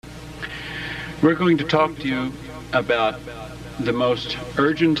We're going to talk to you about the most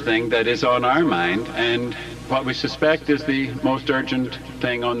urgent thing that is on our mind and what we suspect is the most urgent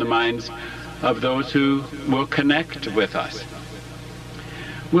thing on the minds of those who will connect with us.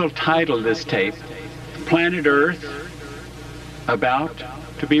 We'll title this tape, Planet Earth About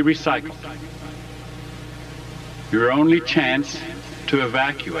to be Recycled. Your only chance to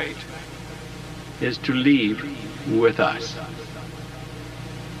evacuate is to leave with us.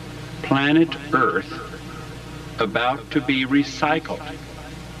 Planet Earth about to be recycled.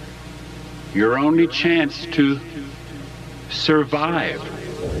 Your only chance to survive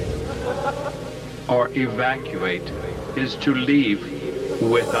or evacuate is to leave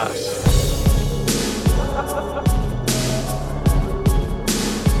with us.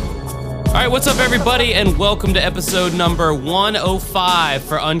 All right, what's up, everybody, and welcome to episode number 105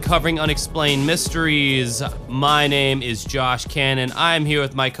 for Uncovering Unexplained Mysteries. My name is Josh Cannon. I'm here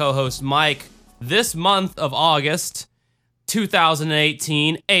with my co-host, Mike. This month of August,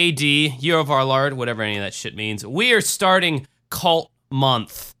 2018, AD, Year of Our Lord, whatever any of that shit means, we are starting Cult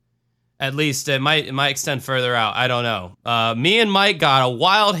Month. At least it might extend further out. I don't know. Me and Mike got a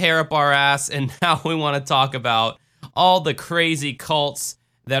wild hair up our ass, and now we want to talk about all the crazy cults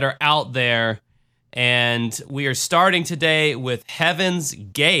that are out there, and we are starting today with Heaven's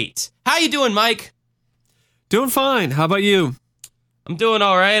Gate. How you doing, Mike? Doing fine. How about you? I'm doing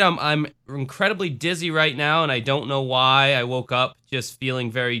all right. I'm incredibly dizzy right now, and I don't know why. I woke up just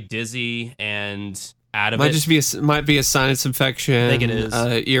feeling very dizzy and out of it. Might be a sinus infection. I think it is.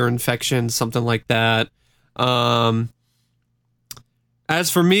 Ear infection, something like that. As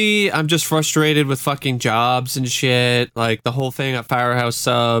for me, I'm just frustrated with fucking jobs and shit. Like the whole thing at Firehouse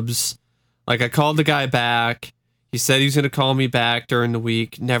Subs. Like I called the guy back. He said he was going to call me back during the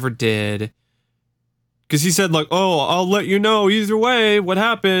week. Never did. Because he said like, oh, I'll let you know either way what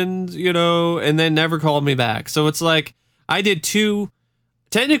happened, and then never called me back. So it's like I did three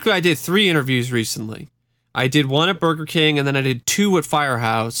interviews recently. I did one at Burger King and then I did two at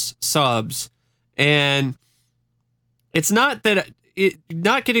Firehouse Subs. And it's not that...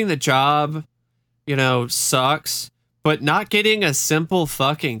 not getting the job, sucks, but not getting a simple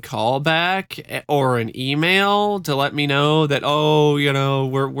fucking callback or an email to let me know that,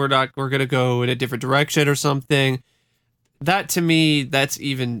 we're going to go in a different direction or something. That to me, that's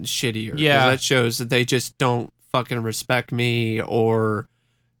even shittier. Yeah. That shows that they just don't fucking respect me or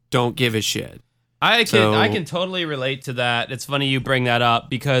don't give a shit. I can totally relate to that. It's funny you bring that up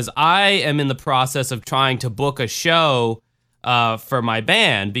because I am in the process of trying to book a show for my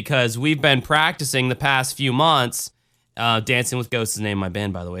band because we've been practicing the past few months. Dancing with Ghosts is the name of my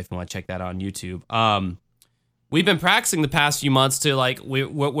band, by the way, if you want to check that out on YouTube. We've been practicing the past few months to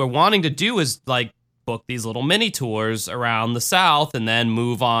what we're wanting to do is book these little mini tours around the South and then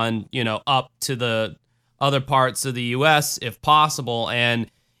move on, up to the other parts of the US if possible.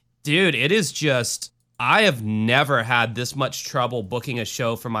 And dude, it is just, I have never had this much trouble booking a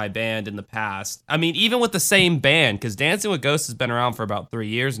show for my band in the past. I mean, even with the same band, because Dancing with Ghosts has been around for about 3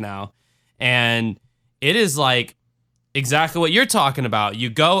 years now. And it is exactly what you're talking about.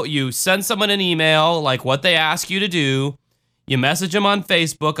 You send someone an email, like what they ask you to do. You message them on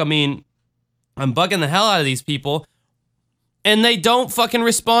Facebook. I mean, I'm bugging the hell out of these people. And they don't fucking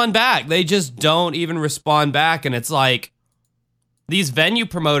respond back. They just don't even respond back. And it's like, these venue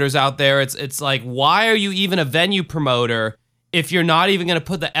promoters out there, it's like, why are you even a venue promoter if you're not even going to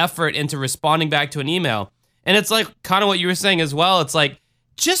put the effort into responding back to an email? And it's like kind of what you were saying as well. It's like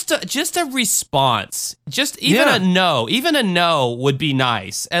just a response, just even a no would be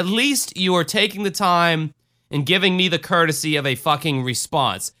nice. At least you are taking the time and giving me the courtesy of a fucking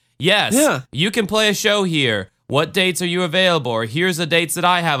response. Yes, you can play a show here. What dates are you available? Or here's the dates that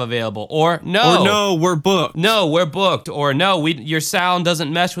I have available. Or no, we're booked. No, we're booked. Or no, your sound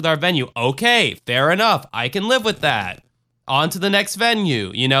doesn't mesh with our venue. Okay, fair enough. I can live with that. On to the next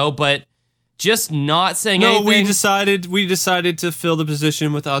venue, but just not saying anything. No, we decided to fill the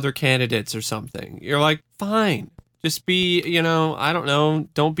position with other candidates or something. You're like, fine. Just be, I don't know.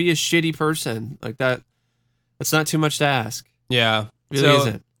 Don't be a shitty person like that. That's not too much to ask. Yeah. It really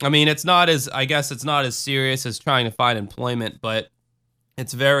isn't. I mean, it's not as serious as trying to find employment, but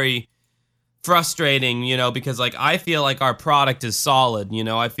it's very frustrating, because I feel like our product is solid,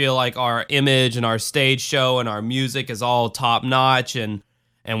 I feel like our image and our stage show and our music is all top notch and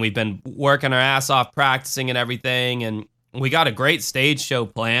we've been working our ass off practicing and everything and we got a great stage show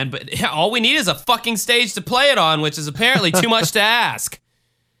planned, but all we need is a fucking stage to play it on, which is apparently too much to ask.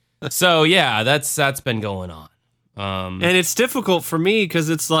 So yeah, that's been going on. And it's difficult for me because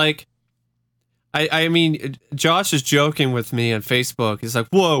it's like, I mean, Josh is joking with me on Facebook. He's like,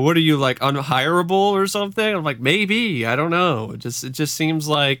 "Whoa, what are you like unhireable or something?" I'm like, maybe, I don't know. It just seems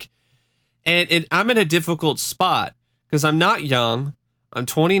like, and I'm in a difficult spot because I'm not young. I'm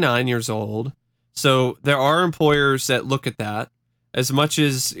 29 years old, so there are employers that look at that. As much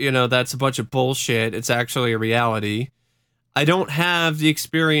as that's a bunch of bullshit, it's actually a reality. I don't have the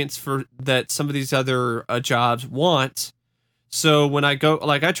experience for that some of these other jobs want. So when I go,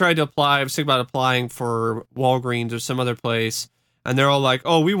 like, I tried to apply, I was thinking about applying for Walgreens or some other place, and they're all like,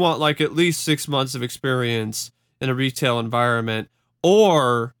 "Oh, we want like at least 6 months of experience in a retail environment,"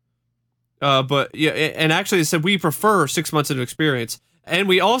 or, but yeah, and actually they said we prefer 6 months of experience, and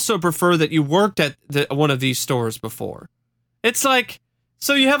we also prefer that you worked at one of these stores before. It's like,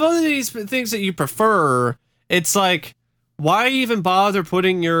 so you have all of these things that you prefer. It's like, why even bother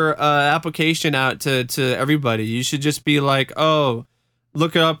putting your application out to everybody? You should just be like, oh,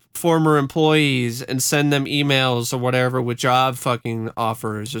 look up former employees and send them emails or whatever with job fucking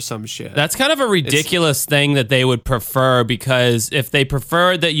offers or some shit. That's kind of a ridiculous thing that they would prefer, because if they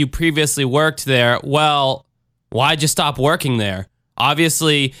preferred that you previously worked there, well, why'd you stop working there?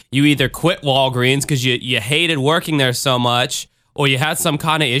 Obviously, you either quit Walgreens because you hated working there so much, or you had some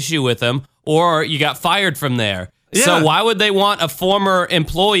kind of issue with them, or you got fired from there. Yeah. So why would they want a former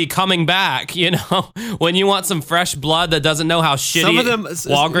employee coming back, when you want some fresh blood that doesn't know how shitty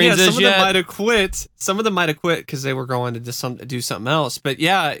Walgreens is yet? Some of them might have quit. Some of them might have quit because they were going to do something else. But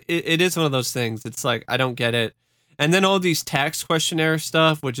yeah, it is one of those things. It's like, I don't get it. And then all these tax questionnaire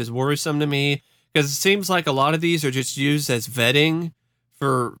stuff, which is worrisome to me, because it seems like a lot of these are just used as vetting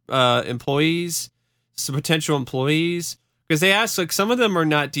for employees, so potential employees. Because they ask, like, some of them are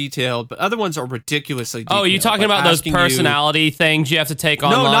not detailed, but other ones are ridiculously detailed. Oh, you talking about those personality things you have to take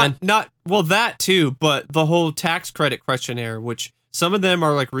online? No, well, that too, but the whole tax credit questionnaire, which some of them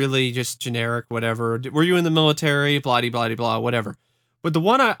are like really just generic, whatever. Were you in the military? Blah, blah, blah, blah, whatever. But the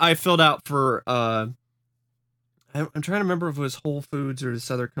one I filled out for, I'm trying to remember if it was Whole Foods or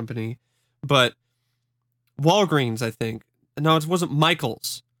this other company, but Walgreens, I think. No, it wasn't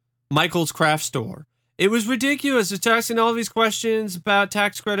Michael's Craft Store. It was ridiculous. It's asking all these questions about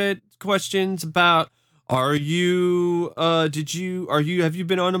tax credit, questions about have you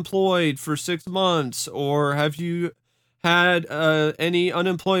been unemployed for 6 months, or have you had any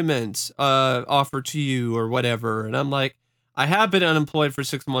unemployment offered to you or whatever? And I'm like, I have been unemployed for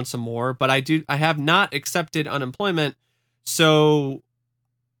 6 months or more, but I have not accepted unemployment. So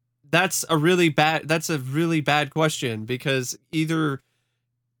that's a really bad question, because either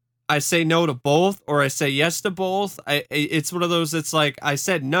I say no to both or I say yes to both. It's one of those that's like, I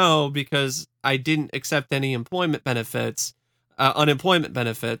said no because I didn't accept any unemployment benefits. And I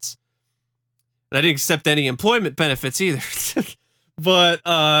didn't accept any employment benefits either. But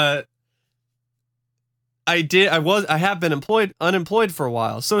I have been unemployed for a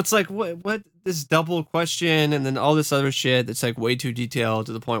while. So it's like, what this double question and then all this other shit that's like way too detailed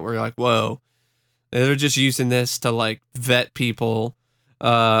to the point where you're like, whoa, they're just using this to like vet people.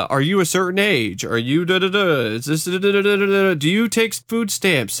 Are you a certain age? Are you Is this Do you take food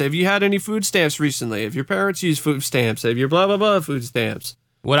stamps? Have you had any food stamps recently? Have your parents used food stamps? Have your blah blah blah food stamps?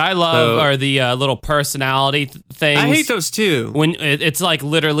 What I love are the little personality things. I hate those too. When it's like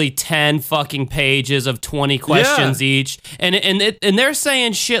literally 10 fucking pages of 20 questions each, and they're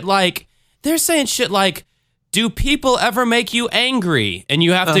saying shit like do people ever make you angry? And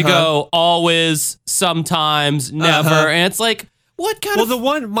you have to go always, sometimes, never, and it's like, what kind of... Well, the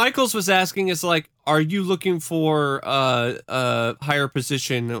one Michaels was asking is like, are you looking for a higher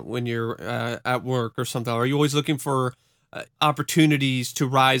position when you're at work or something? Are you always looking for opportunities to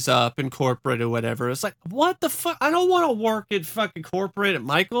rise up in corporate or whatever? It's like, what the fuck? I don't want to work at fucking corporate at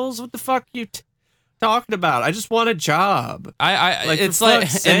Michaels. What the fuck are you talking about? I just want a job. It's like,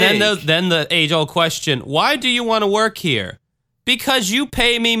 and then the age-old question, why do you want to work here? Because you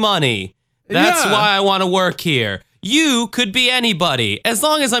pay me money. That's why I want to work here. You could be anybody. As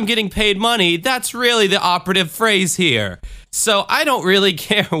long as I'm getting paid money, that's really the operative phrase here. So I don't really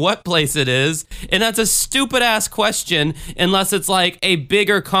care what place it is, and that's a stupid-ass question unless it's like a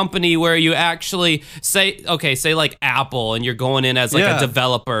bigger company where you actually say like Apple, and you're going in as like a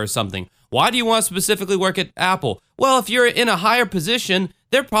developer or something. Why do you want to specifically work at Apple? Well, if you're in a higher position,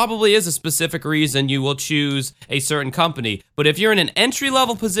 there probably is a specific reason you will choose a certain company. But if you're in an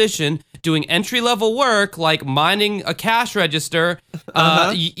entry-level position, doing entry-level work, like minding a cash register,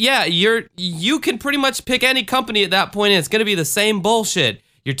 you can pretty much pick any company at that point, and it's going to be the same bullshit.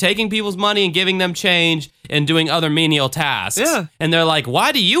 You're taking people's money and giving them change and doing other menial tasks. Yeah. And they're like,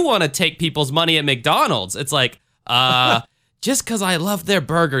 why do you want to take people's money at McDonald's? It's like, just because I love their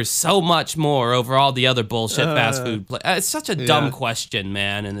burgers so much more over all the other bullshit fast food it's such a dumb question,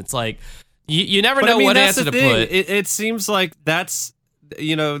 man. And it's like, you never know what answer to put. It seems like that's,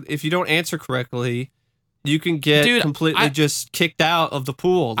 if you don't answer correctly, you can get completely just kicked out of the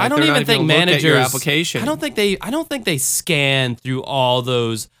pool. Like, I don't even think managers your application. I don't think they scan through all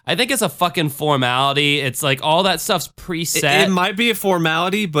those. I think it's a fucking formality. It's like all that stuff's preset. It might be a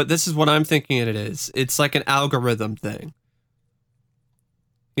formality, but this is what I'm thinking it is. It's like an algorithm thing.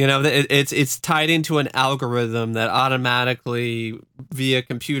 It's tied into an algorithm that automatically, via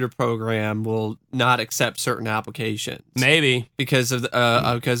computer program, will not accept certain applications. Maybe because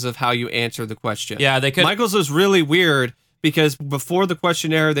of how you answer the question. Yeah, they could. Michael's is really weird because before the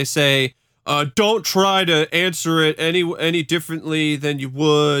questionnaire they say, "Don't try to answer it any differently than you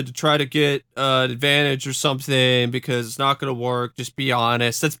would. Try to get an advantage or something because it's not going to work. Just be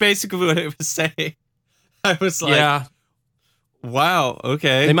honest." That's basically what it was saying. I was like, yeah. Wow,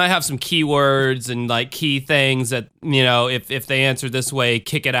 okay. They might have some keywords and like key things that, if they answer this way,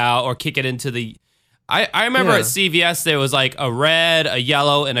 kick it out or kick it into the... I remember at CVS there was like a red, a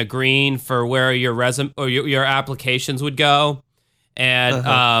yellow, and a green for where your resume or your applications would go.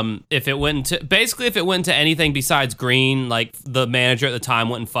 And if it went into anything besides green, like the manager at the time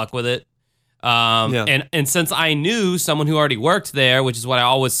wouldn't fuck with it. And since I knew someone who already worked there, which is what I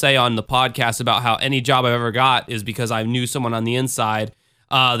always say on the podcast about how any job I've ever got is because I knew someone on the inside.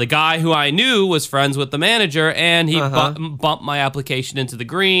 The guy who I knew was friends with the manager, and he bumped my application into the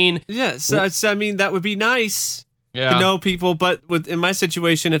green. Yeah, so I mean, that would be nice to know people, but in my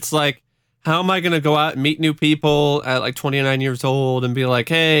situation, it's like, how am I going to go out and meet new people at like 29 years old and be like,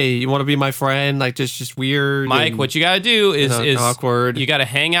 hey, you want to be my friend? Like, just weird. Mike, what you got to do is awkward. You got to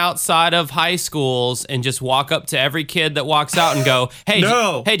hang outside of high schools and just walk up to every kid that walks out and go, hey,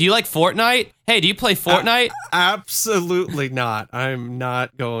 do you like Fortnite? Hey, do you play Fortnite? Absolutely not. I'm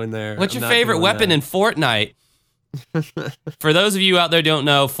not going there. What's your favorite weapon in Fortnite? For those of you out there who don't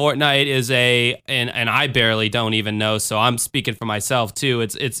know, Fortnite is and I barely don't even know, so I'm speaking for myself too.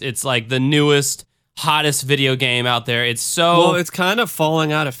 It's like the newest, hottest video game out there. It's kind of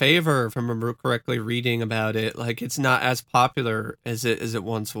falling out of favor, if I remember correctly reading about it. Like, it's not as popular as it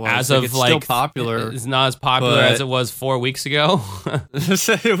once was. It's still popular. It's not as popular as it was 4 weeks ago.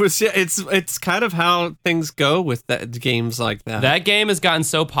 It was. It's kind of how things go with games like that. That game has gotten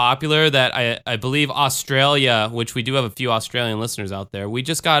so popular that I believe Australia, which we do have a few Australian listeners out there, we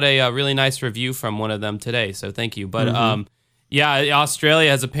just got a really nice review from one of them today, so thank you. But yeah, Australia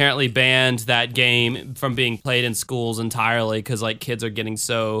has apparently banned that game from being played in schools entirely because like kids are getting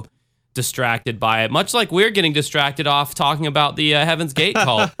so distracted by it, much like we're getting distracted off talking about the Heaven's Gate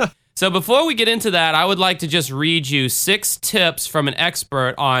cult. So before we get into that, I would like to just read you 6 tips from an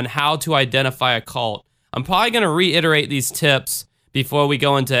expert on how to identify a cult. I'm probably going to reiterate these tips before we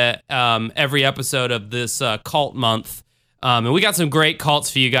go into every episode of this cult month. And we got some great cults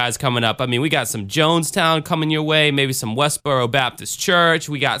for you guys coming up. I mean, we got some Jonestown coming your way, maybe some Westboro Baptist Church.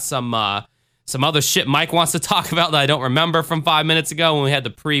 We got some other shit Mike wants to talk about that I don't remember from 5 minutes ago when we had the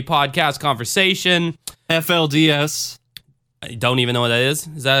pre-podcast conversation. FLDS. I don't even know what that is.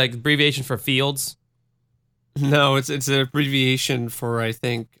 Is that an abbreviation for fields? No, it's an abbreviation for, I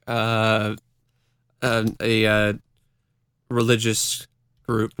think, a religious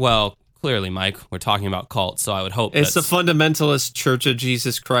group. Well, clearly, Mike, we're talking about cults, so I would hope it's the Fundamentalist Church of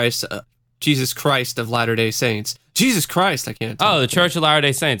Jesus Christ of Latter-day Saints. Jesus Christ, I can't tell. Oh, the Church of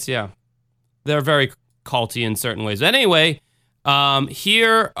Latter-day Saints, yeah. They're very culty in certain ways. But anyway,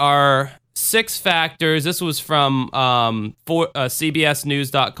 here are 6 factors. This was from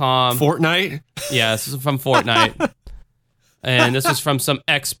CBSnews.com. Fortnite? Yeah, this is from Fortnite. And this was from some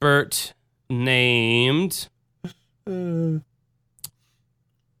expert named...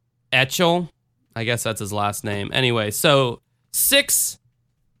 Etchell, I guess that's his last name. Anyway, so 6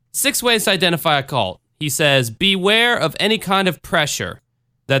 ways to identify a cult. He says, beware of any kind of pressure.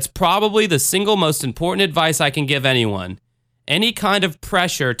 That's probably the single most important advice I can give anyone. Any kind of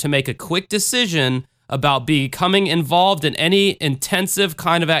pressure to make a quick decision about becoming involved in any intensive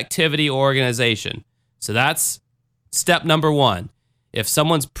kind of activity or organization. So that's step number 1. If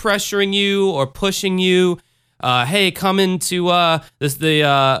someone's pressuring you or pushing you, hey, come into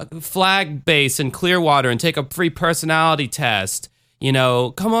the flag base in Clearwater and take a free personality test.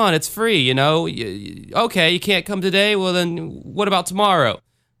 Come on, it's free, Okay, you can't come today? Well, then what about tomorrow?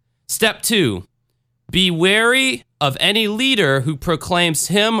 Step 2, be wary of any leader who proclaims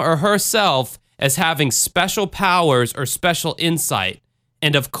him or herself as having special powers or special insight.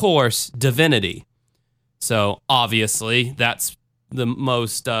 And of course, divinity. So obviously, that's the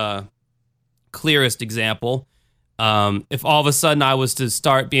most clearest example. If all of a sudden I was to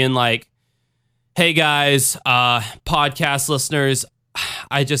start being like, hey guys, podcast listeners,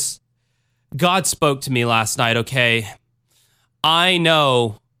 God spoke to me last night, okay? I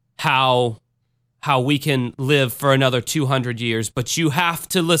know how we can live for another 200 years, but you have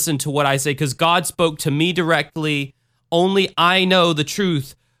to listen to what I say because God spoke to me directly. Only I know the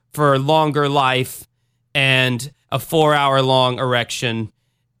truth for longer life and a 4-hour-long erection.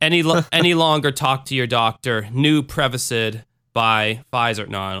 Any longer, talk to your doctor. New Prevacid by Pfizer.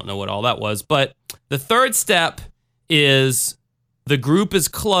 No, I don't know what all that was. But the third step is the group is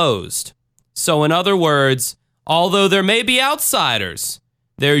closed. So in other words, although there may be outsiders,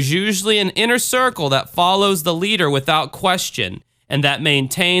 there's usually an inner circle that follows the leader without question and that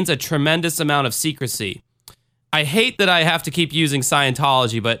maintains a tremendous amount of secrecy. I hate that I have to keep using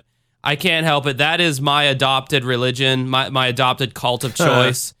Scientology, but I can't help it. That is my adopted religion, my adopted cult of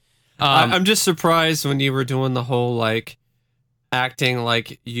choice. I'm just surprised when you were doing the whole, like, acting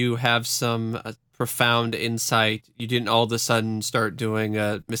like you have some profound insight. You didn't all of a sudden start doing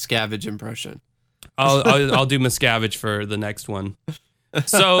a Miscavige impression. I'll do Miscavige for the next one.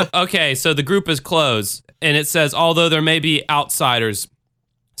 So the group is closed, and it says, although there may be outsiders,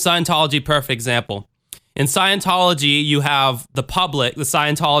 Scientology, perfect example. In Scientology, you have the public, the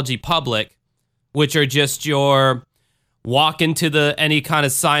Scientology public, which are just your walk into any kind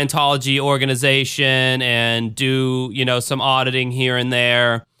of Scientology organization and do, some auditing here and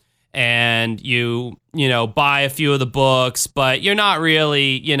there, and you buy a few of the books, but you're not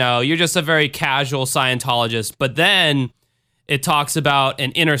really, you're just a very casual Scientologist. But then it talks about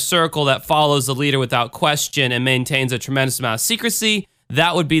an inner circle that follows the leader without question and maintains a tremendous amount of secrecy.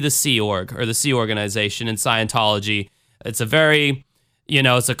 That would be the Sea Org, or the Sea Organization in Scientology. It's a very,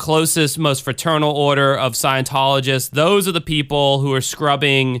 it's the closest, most fraternal order of Scientologists. Those are the people who are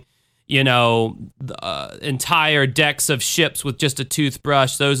scrubbing, entire decks of ships with just a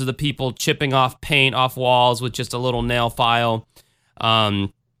toothbrush. Those are the people chipping off paint off walls with just a little nail file.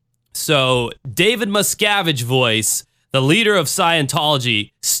 So David Miscavige voice, the leader of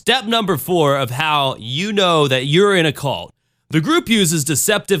Scientology, step number 4 of how you know that you're in a cult. The group uses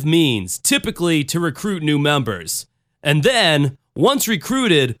deceptive means, typically to recruit new members. And then, once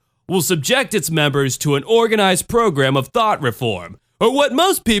recruited, will subject its members to an organized program of thought reform, or what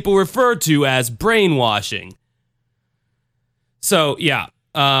most people refer to as brainwashing. So, yeah.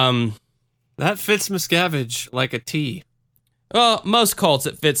 That fits Miscavige like a T. Well, most cults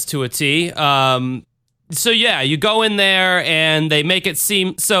it fits to a T. So yeah, you go in there and they make it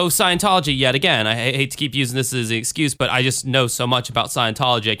seem so Scientology yet again. I hate to keep using this as an excuse, but I just know so much about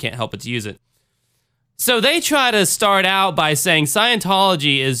Scientology, I can't help but to use it. So they try to start out by saying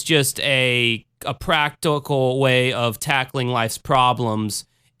Scientology is just a practical way of tackling life's problems,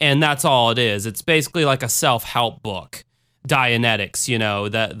 and that's all it is. It's basically like a self-help book, Dianetics,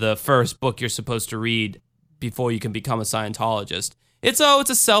 the first book you're supposed to read before you can become a Scientologist. It's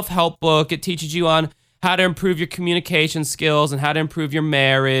a self-help book. It teaches you on how to improve your communication skills and how to improve your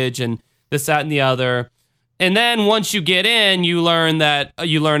marriage and this, that, and the other. And then once you get in, you learn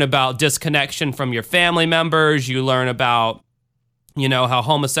about disconnection from your family members. You learn about, how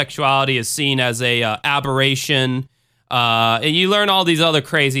homosexuality is seen as a aberration. And you learn all these other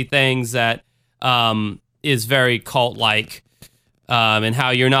crazy things that is very cult-like. And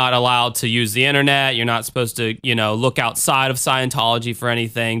how you're not allowed to use the internet. You're not supposed to, look outside of Scientology for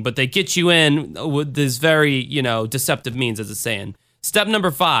anything. But they get you in with this very, deceptive means, as it's saying. Step number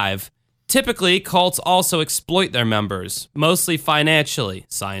 5. Typically, cults also exploit their members, mostly financially,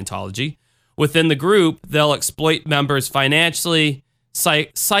 Scientology. Within the group, they'll exploit members financially,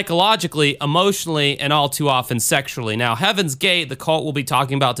 psychologically, emotionally, and all too often sexually. Now, Heaven's Gate, the cult we'll be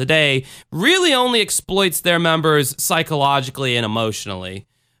talking about today, really only exploits their members psychologically and emotionally.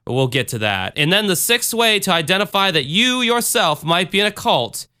 But we'll get to that. And then the 6th way to identify that you yourself might be in a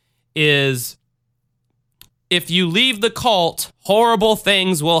cult is if you leave the cult, horrible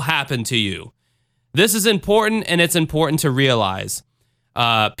things will happen to you. This is important, and it's important to realize.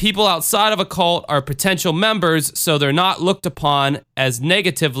 People outside of a cult are potential members, so they're not looked upon as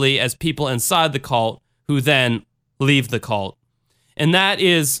negatively as people inside the cult who then leave the cult. And that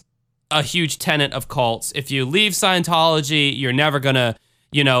is a huge tenet of cults. If you leave Scientology, you're never going to,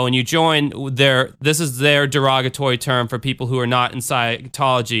 and you join this is their derogatory term for people who are not in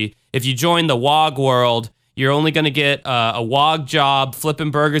Scientology. If you join the WOG world, you're only going to get a WOG job flipping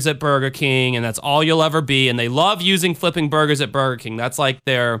burgers at Burger King, and that's all you'll ever be. And they love using flipping burgers at Burger King. That's like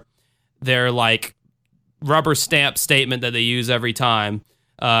their like rubber stamp statement that they use every time.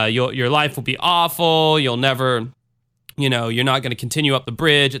 Your life will be awful. You'll never, you're not going to continue up the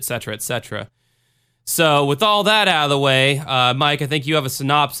bridge, etc., etc. So with all that out of the way, Mike, I think you have a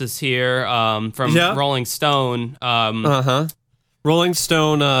synopsis here from Rolling Stone. Rolling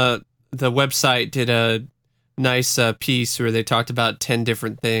Stone, the website, did a nice piece where they talked about 10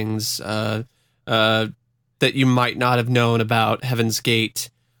 different things that you might not have known about Heaven's Gate.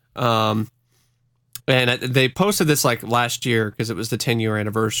 And they posted this like last year because it was the 10-year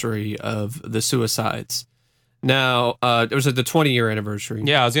anniversary of the suicides. Now, it was the 20-year anniversary.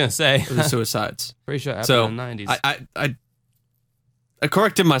 Yeah, I was gonna say of the suicides. Pretty sure it happened in the 90s. I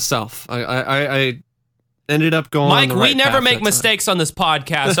corrected myself. I ended up going. Mike, on the right we never path make that mistakes on this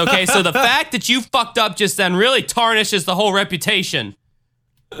podcast. Okay, so the fact that you fucked up just then really tarnishes the whole reputation.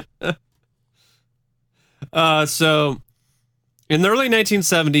 So, in the early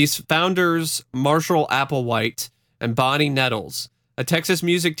 1970s, founders Marshall Applewhite and Bonnie Nettles, a Texas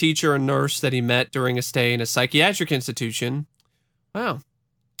music teacher and nurse that he met during a stay in a psychiatric institution. Wow.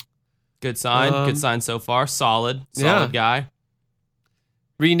 Good sign. Good sign so far. Solid guy.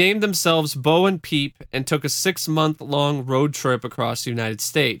 Renamed themselves Bo and Peep and took a 6-month-long road trip across the United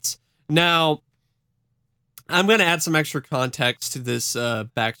States. Now, I'm going to add some extra context to this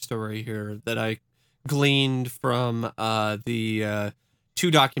backstory here that I gleaned from the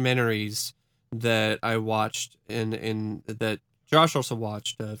 2 documentaries that I watched in that Josh also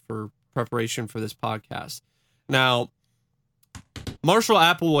watched for preparation for this podcast. Now, Marshall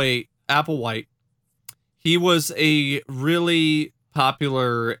Applewhite, he was a really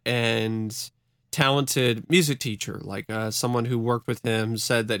popular and talented music teacher. Like someone who worked with him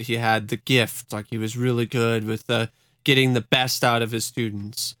said that he had the gift, like he was really good with getting the best out of his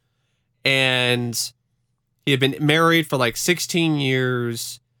students. And he had been married for like 16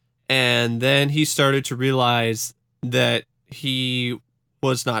 years, and then he started to realize that he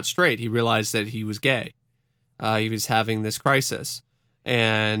was not straight. He realized that he was gay. He was having this crisis,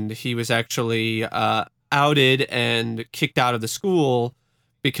 and he was actually outed and kicked out of the school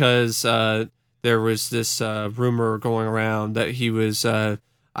because there was this rumor going around that he was, I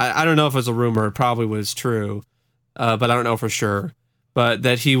don't know if it was a rumor, it probably was true, but I don't know for sure, but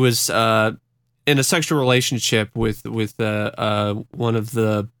that he was in a sexual relationship with one of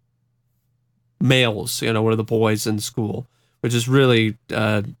the males, one of the boys in school, which is really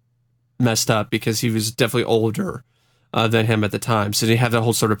messed up because he was definitely older than him at the time. So they have that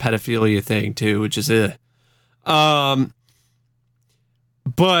whole sort of pedophilia thing too, which is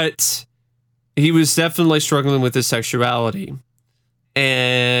but he was definitely struggling with his sexuality,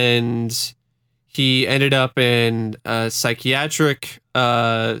 and he ended up in a psychiatric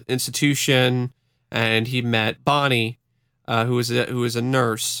institution, and he met Bonnie, who was a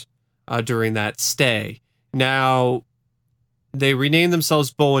nurse during that stay. Now, they renamed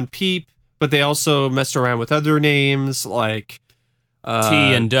themselves Bo and Peep, but they also messed around with other names like T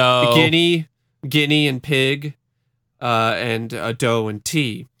and Doe, Guinea and Pig, and Doe and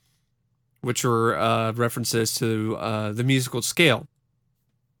T, which were references to the musical scale.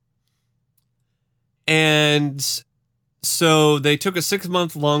 And so they took a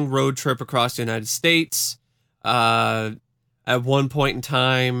 6-month-long road trip across the United States. At one point in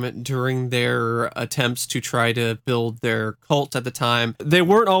time during their attempts to try to build their cult at the time, they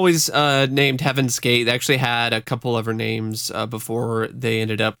weren't always named Heaven's Gate. They actually had a couple other names before they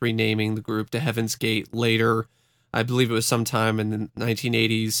ended up renaming the group to Heaven's Gate later. I believe it was sometime in the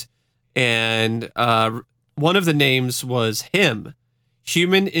 1980s. And one of the names was HIM,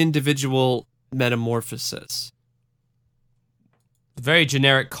 Human Individual Metamorphosis. Very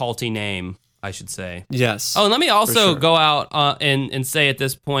generic culty name, I should say. Yes. Oh, and let me also go out and say at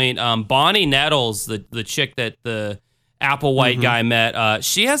this point, Bonnie Nettles, the chick that the Applewhite guy met,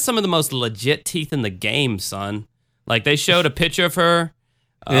 she has some of the most legit teeth in the game, son. Like, they showed a picture of her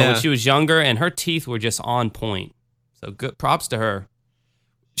when she was younger, and her teeth were just on point. So good props to her.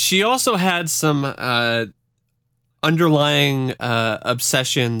 She also had some underlying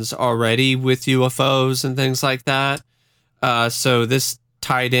obsessions already with UFOs and things like that. So this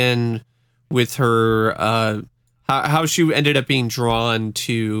tied in with her, how she ended up being drawn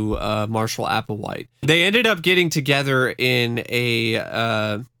to Marshall Applewhite. They ended up getting together in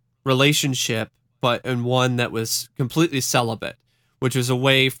a relationship, but in one that was completely celibate, which was a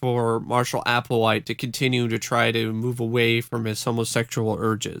way for Marshall Applewhite to continue to try to move away from his homosexual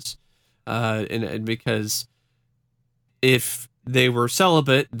urges. And because if they were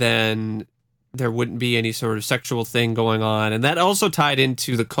celibate, then there wouldn't be any sort of sexual thing going on. And that also tied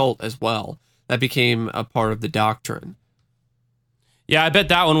into the cult as well. That became a part of the doctrine. Yeah, I bet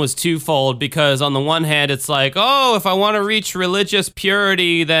that one was twofold, because on the one hand, it's like, oh, if I want to reach religious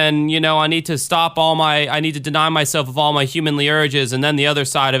purity, then, I need to deny myself of all my humanly urges. And then the other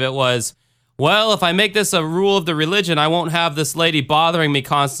side of it was, well, if I make this a rule of the religion, I won't have this lady bothering me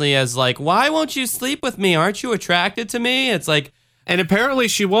constantly as like, why won't you sleep with me? Aren't you attracted to me? It's like, And apparently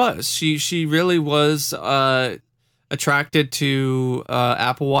she was. She really was attracted to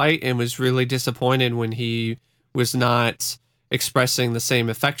Applewhite and was really disappointed when he was not expressing the same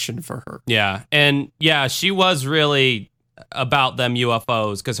affection for her. yeah. And yeah, she was really about them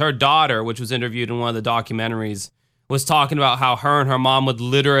UFOs because her daughter, which was interviewed in one of the documentaries, was talking about how her and her mom would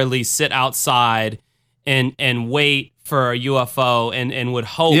literally sit outside and wait for a UFO and would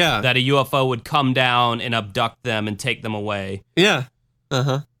hope that a UFO would come down and abduct them and take them away. Yeah.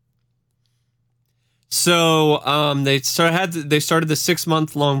 Uh-huh. So they started the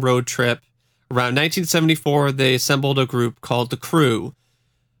 6-month-long road trip. Around 1974, they assembled a group called the Crew.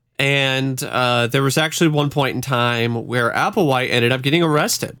 And there was actually one point in time where Applewhite ended up getting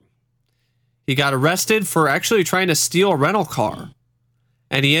arrested. He got arrested for actually trying to steal a rental car.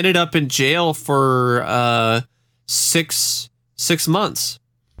 And he ended up in jail for 6 months.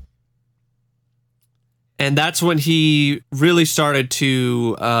 And that's when he really started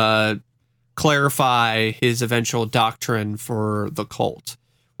to clarify his eventual doctrine for the cult,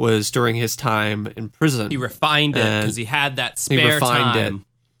 was during his time in prison. He refined it because he had that spare time.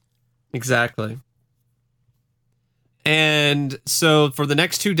 Exactly. And so for the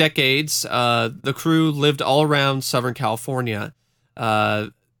next 2 decades, the Crew lived all around Southern California.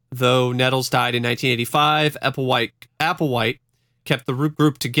 Though Nettles died in 1985, Applewhite kept the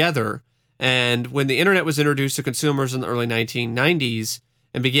group together. And when the internet was introduced to consumers in the early 1990s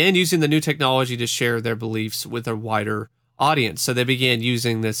and began using the new technology to share their beliefs with a wider audience. So they began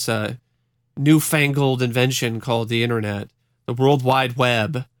using this newfangled invention called the internet, the World Wide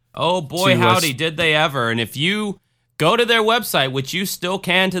Web. Oh boy, howdy, did they ever. And if you go to their website, which you still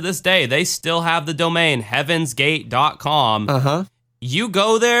can to this day, they still have the domain heavensgate.com. Uh-huh. You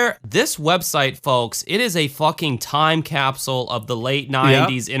go there, this website, folks, it is a fucking time capsule of the late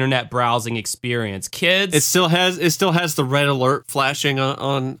 90s internet browsing experience. Kids, it still has the red alert flashing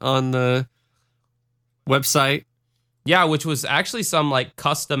on the website. Yeah, which was actually some like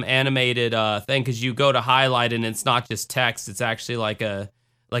custom animated thing, because you go to highlight and it's not just text, it's actually like a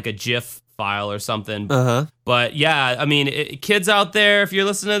GIF file or something. Uh-huh. But yeah, I mean, kids out there, if you're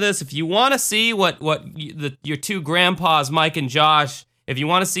listening to this, if you want to see what your two grandpas, Mike and Josh, if you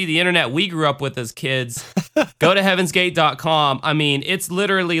want to see the internet we grew up with as kids, go to heavensgate.com. I mean, it's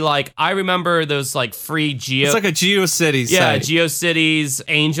literally like, I remember those like free It's like a GeoCities site. Yeah, GeoCities,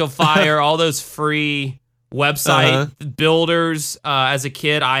 Angel Fire, all those free website builders. As a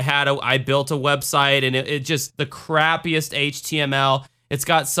kid, I built a website, and it just the crappiest HTML. It's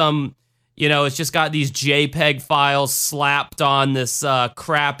got some, it's just got these JPEG files slapped on this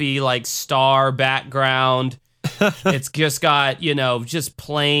crappy like star background. It's just got, just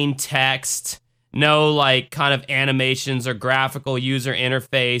plain text, no like kind of animations or graphical user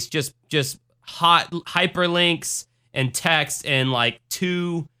interface, just hot hyperlinks and text and like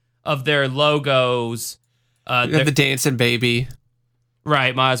 2 of their logos. The dancing baby.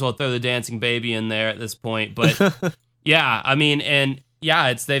 Right, might as well throw the dancing baby in there at this point. But yeah, I mean, and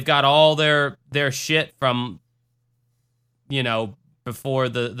yeah, they've got all their shit from, before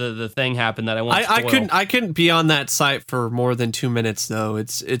the thing happened that I won't spoil. I couldn't be on that site for more than 2 minutes though.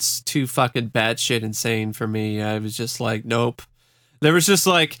 It's too fucking batshit insane for me. I was just like, nope. There was just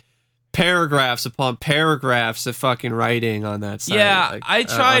like paragraphs upon paragraphs of fucking writing on that site. Yeah, like, I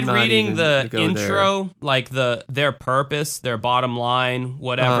tried reading the intro, there. like their purpose, their bottom line,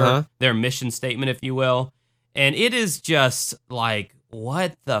 whatever, their mission statement, if you will. And it is just like,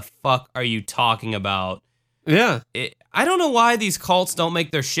 what the fuck are you talking about? Yeah. I don't know why these cults don't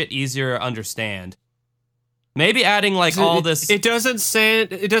make their shit easier to understand. Maybe adding like all this. It doesn't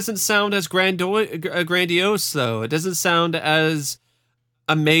sound as grandiose though. It doesn't sound as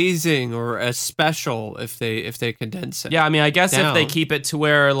amazing or as special if they condense it. Yeah, I mean, I guess down. If they keep it to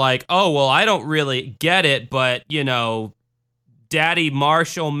where like, oh well, I don't really get it, but Daddy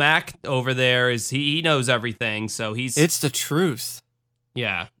Marshall Mac over there he knows everything, so it's the truth.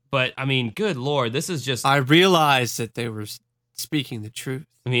 Yeah, but I mean, good Lord, this is just. I realized that they were speaking the truth.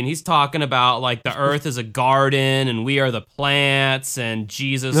 I mean, he's talking about like the earth is a garden and we are the plants, and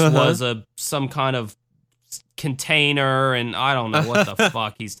Jesus was some kind of container, and I don't know what the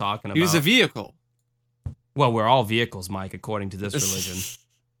fuck he's talking about. He was a vehicle. Well, we're all vehicles, Mike, according to this religion.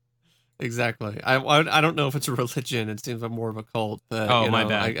 Exactly. I don't know if it's a religion. It seems like more of a cult. But, my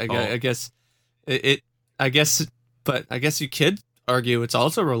bad. I guess but I guess you could argue it's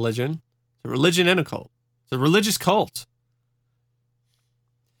also a religion. It's a religion and a cult. It's a religious cult.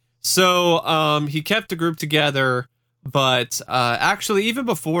 So he kept the group together But actually, even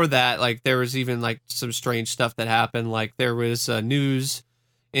before that, like there was even like some strange stuff that happened. Like there was news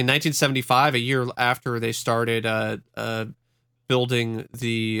in 1975, a year after they started building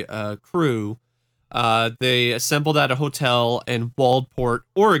the crew. They assembled at a hotel in Waldport,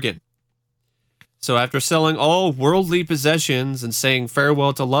 Oregon. So after selling all worldly possessions and saying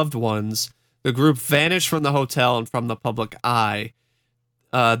farewell to loved ones, the group vanished from the hotel and from the public eye.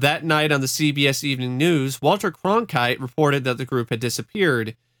 That night on the CBS Evening News, Walter Cronkite reported that the group had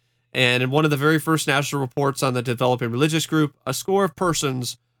disappeared. And in one of the very first national reports on the developing religious group, a score of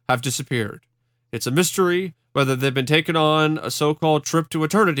persons have disappeared. It's a mystery whether they've been taken on a so-called trip to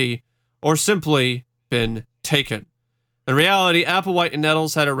eternity or simply been taken. In reality, Applewhite and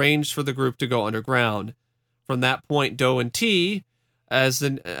Nettles had arranged for the group to go underground. From that point, Doe and T, as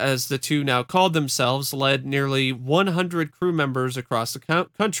the two now called themselves, led nearly 100 crew members across the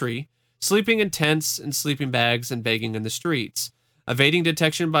country, sleeping in tents and sleeping bags and begging in the streets. Evading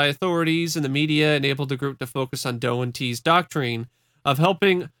detection by authorities and the media enabled the group to focus on Doe and T's doctrine of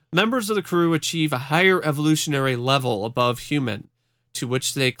helping members of the crew achieve a higher evolutionary level above human, to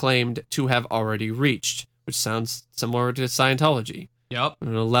which they claimed to have already reached, which sounds similar to Scientology. Yep.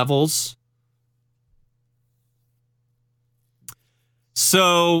 Levels.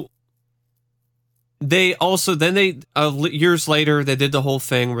 So they also years later they did the whole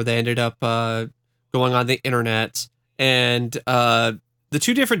thing where they ended up going on the internet, and the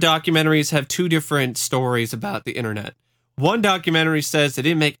two different documentaries have two different stories about the internet. One documentary says they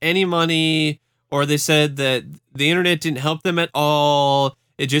didn't make any money, or they said that the internet didn't help them at all.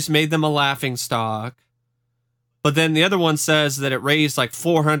 It just made them a laughingstock. But then the other one says that it raised like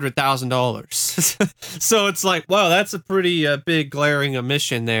 $400,000. So it's like, wow, that's a pretty big glaring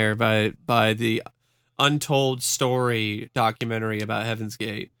omission there by the Untold Story documentary about Heaven's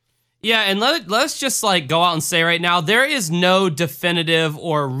Gate. Yeah, and let's just like go out and say right now, there is no definitive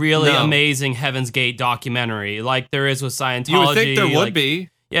or really amazing Heaven's Gate documentary like there is with Scientology. You would think there would be.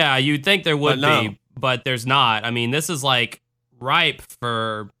 Yeah, you'd think there would be, but there's not. I mean, this is like ripe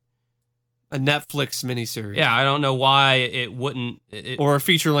for a Netflix miniseries. Yeah, I don't know why it wouldn't. Or a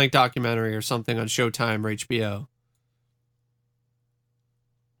feature-length documentary or something on Showtime or HBO.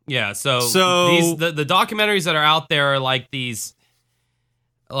 Yeah, so these the documentaries that are out there are like these,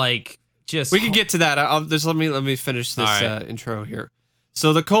 like just. We can get to that. Let me finish this intro here.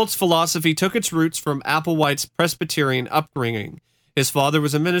 So the cult's philosophy took its roots from Applewhite's Presbyterian upbringing. His father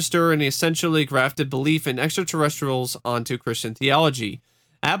was a minister, and he essentially grafted belief in extraterrestrials onto Christian theology.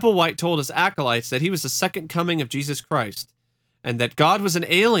 Applewhite told his acolytes that he was the second coming of Jesus Christ, and that God was an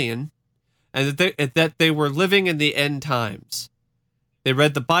alien, and that they were living in the end times. They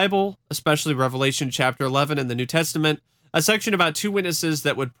read the Bible, especially Revelation chapter 11 in the New Testament, a section about two witnesses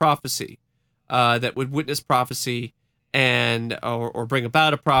that would witness prophecy and or bring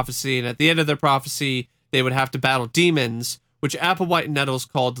about a prophecy, and at the end of their prophecy, they would have to battle demons, which Applewhite and Nettles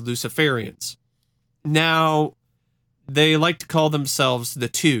called the Luciferians. Now, they like to call themselves the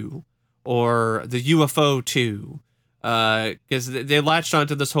Two, or the UFO Two, because they latched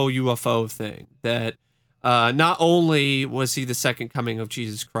onto this whole UFO thing, that not only was he the second coming of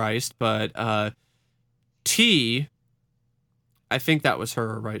Jesus Christ, but T, I think that was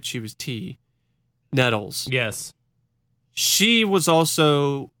her, right? She was T, Nettles. Yes. She was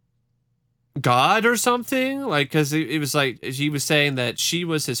also God or something, like, because it was like she was saying that she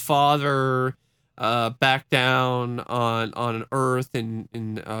was his father back down on Earth in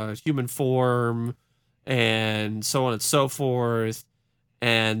human form, and so on and so forth,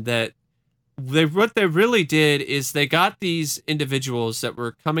 and that what they really did is they got these individuals that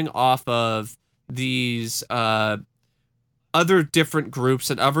were coming off of these other different groups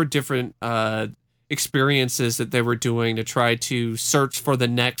and other different experiences that they were doing to try to search for the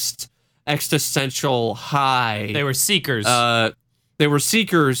next existential high. They were seekers. They were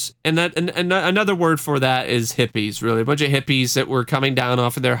seekers, and another word for that is hippies, really. A bunch of hippies that were coming down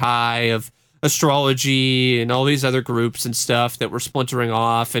off of their high of astrology and all these other groups and stuff that were splintering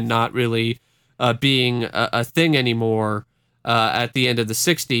off and not really being a thing anymore at the end of the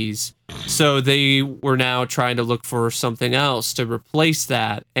 60s. So they were now trying to look for something else to replace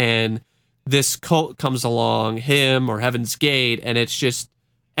that, and this cult comes along, him or Heaven's Gate, and it's just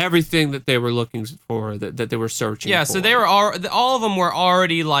everything that they were looking for, that they were searching for. Yeah, so they were all of them were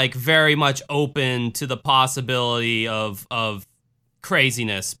already like very much open to the possibility of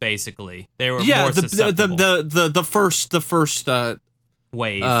craziness. Basically, they were more susceptible. the first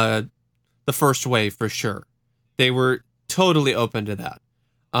wave, the first wave for sure. They were totally open to that,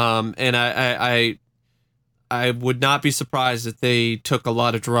 and I would not be surprised if they took a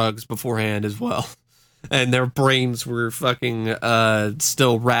lot of drugs beforehand as well. and their brains were fucking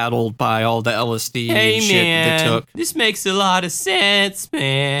still rattled by all the LSD Hey, and shit that they took. this makes a lot of sense,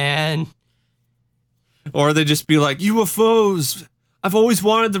 man. Or they just be like, UFOs. I've always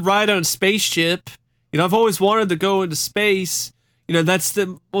wanted to ride on a spaceship. You know, I've always wanted to go into space. You know, that's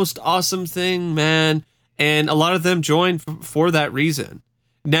the most awesome thing, man. And a lot of them joined for that reason.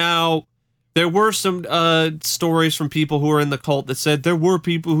 Now, there were some stories from people who were in the cult that said there were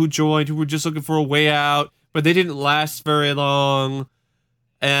people who joined who were just looking for a way out, but they didn't last very long.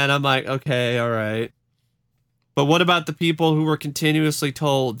 And I'm like, okay, all right. But what about the people who were continuously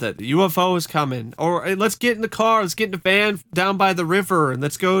told that the UFO is coming? Or hey, let's get in the car, let's get in the van down by the river, and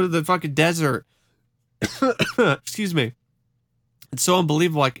let's go to the fucking desert. Excuse me. It's so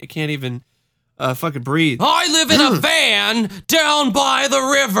unbelievable, I can't even fucking breathe. I live in a van down by the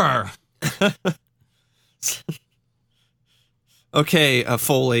river. Okay,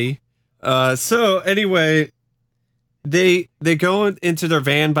 Foley. So anyway, they go into their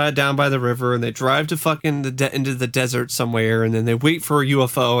van down by the river, and they drive to fucking into the desert somewhere, and then they wait for a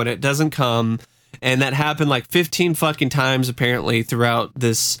UFO, and it doesn't come, and that happened like 15 fucking times apparently throughout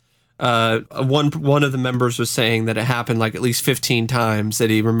this. One of the members was saying that it happened like at least 15 times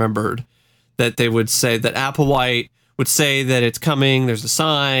that he remembered, that they would say that Applewhite would say that it's coming, there's a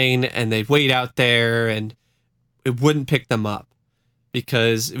sign, and they'd wait out there, and it wouldn't pick them up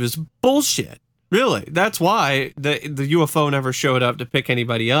because it was bullshit. Really, that's why the UFO never showed up to pick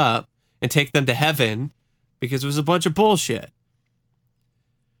anybody up and take them to heaven, because it was a bunch of bullshit.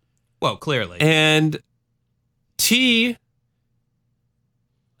 Well, clearly. And T.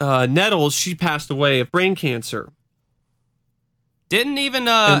 Nettles, she passed away of brain cancer. Didn't even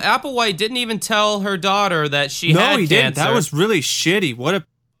Applewhite didn't even tell her daughter that she had cancer. No, he didn't. That was really shitty. What a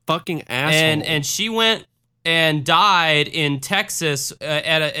fucking asshole. And she went and died in Texas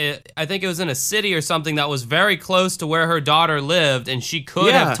I think it was in a city or something that was very close to where her daughter lived, and she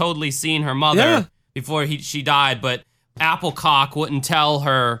could have totally seen her mother before she died, but Applecock wouldn't tell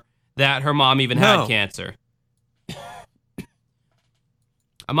her that her mom even had cancer.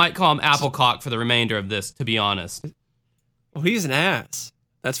 I might call him Applecock for the remainder of this, to be honest. Well, he's an ass.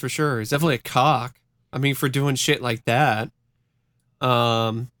 That's for sure. He's definitely a cock. I mean, for doing shit like that.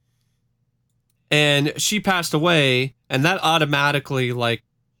 And she passed away, and that automatically, like,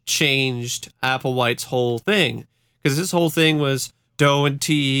 changed Applewhite's whole thing. Because this whole thing was Doe and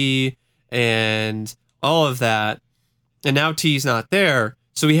T and all of that. And now T's not there.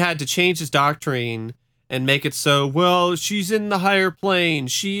 So he had to change his doctrine and make it so, well, she's in the higher plane.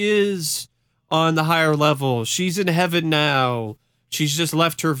 She is on the higher level. She's in heaven now. She's just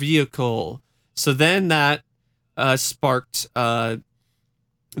left her vehicle. So then that sparked the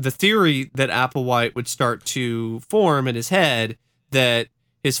theory that Applewhite would start to form in his head, that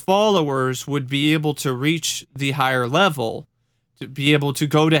his followers would be able to reach the higher level, to be able to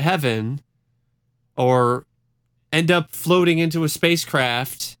go to heaven, or end up floating into a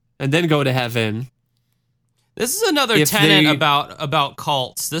spacecraft and then go to heaven. This is another tenet about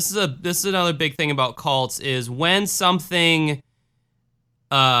cults. This is another big thing about cults, is when something,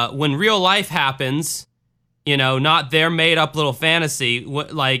 when real life happens, you know, not their made up little fantasy,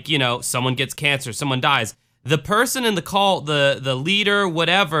 like, you know, someone gets cancer, someone dies. The person in the cult, the leader,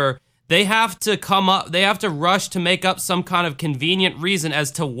 whatever, they have to rush to make up some kind of convenient reason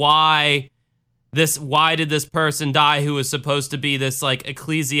as to why did this person die, who was supposed to be this like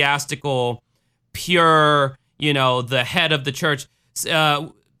ecclesiastical, pure, you know, the head of the church.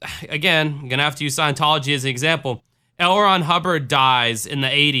 Again, I'm gonna have to use Scientology as an example. L. Ron Hubbard dies in the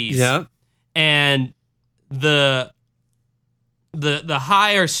 80s. Yeah. And the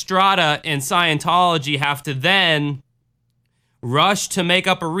higher strata in Scientology have to then rush to make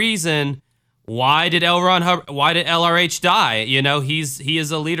up a reason. Why did LRH die? You know, he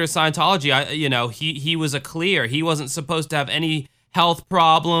is a leader of Scientology. He was a clear. He wasn't supposed to have any health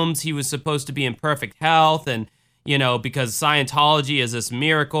problems. He was supposed to be in perfect health, and, you know, because Scientology is this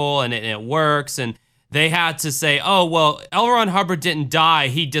miracle and it works, and they had to say, oh, well, L. Ron Hubbard didn't die.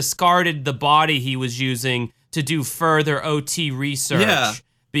 He discarded the body he was using to do further OT research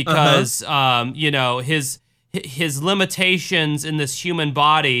because, you know, his limitations in this human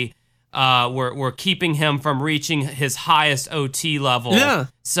body were keeping him from reaching his highest OT level. Yeah.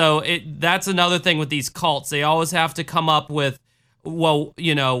 So that's another thing with these cults. They always have to come up with, well,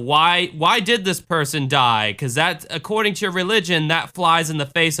 you know, why did this person die? Because that, according to your religion, that flies in the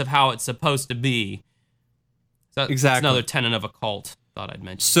face of how it's supposed to be. So exactly. That's another tenet of a cult, thought I'd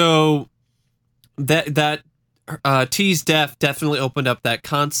mention. So that T's death definitely opened up that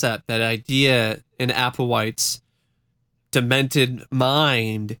concept, that idea in Applewhite's demented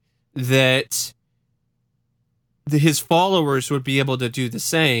mind, that his followers would be able to do the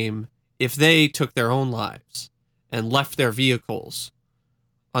same if they took their own lives and left their vehicles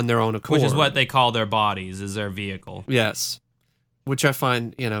on their own accord. Which is what they call their bodies, is their vehicle. Yes. Which I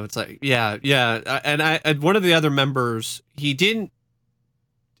find, it's like, yeah. And one of the other members, he did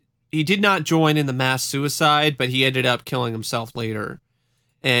not join in the mass suicide, but he ended up killing himself later.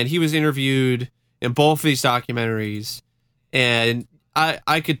 And he was interviewed in both of these documentaries, and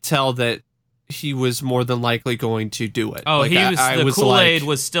I could tell that he was more than likely going to do it. Oh, like, the Kool-Aid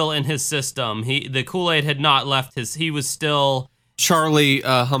was still in his system. The Kool-Aid had not left he was still Charlie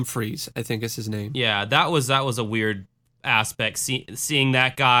Humphreys, I think is his name. Yeah, that was a weird aspect, seeing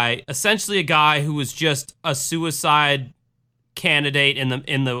that guy, essentially a guy who was just a suicide candidate in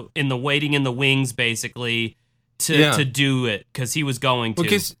the waiting in the wings, basically, to do it because he was going to.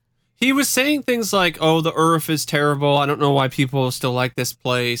 Because he was saying things like, "Oh, the Earth is terrible. I don't know why people still like this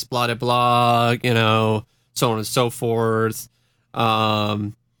place." Blah blah blah. So on and so forth.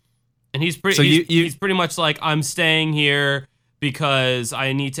 And he's he's pretty much like, "I'm staying here because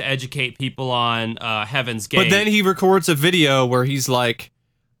I need to educate people on Heaven's Gate." But then he records a video where he's like,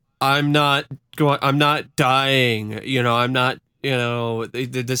 I'm not dying. I'm not,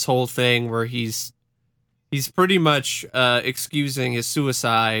 this whole thing where he's pretty much excusing his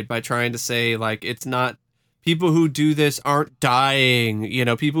suicide by trying to say, like, it's not, people who do this aren't dying.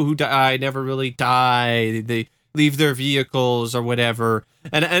 People who die never really die. They leave their vehicles or whatever.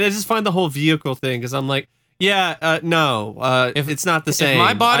 And I just find the whole vehicle thing, because I'm like, no, it's not the same.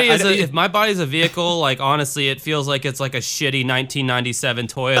 If my body is a vehicle, like, honestly, it feels like it's like a shitty 1997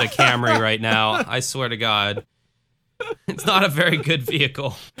 Toyota Camry right now. I swear to God. It's not a very good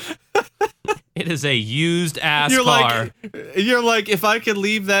vehicle. It is a used ass car. You're like, if I could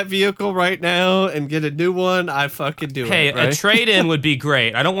leave that vehicle right now and get a new one, I fucking do it. Hey, right? A trade-in would be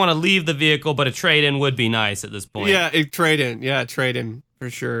great. I don't want to leave the vehicle, but a trade-in would be nice at this point. Yeah, a trade-in. Yeah, trade-in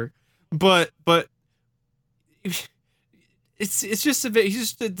for sure. But it's just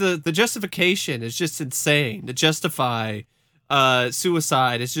the justification is just insane. To justify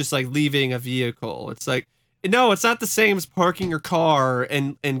suicide is just like leaving a vehicle. It's like, no, it's not the same as parking your car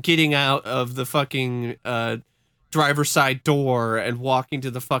and getting out of the fucking driver's side door and walking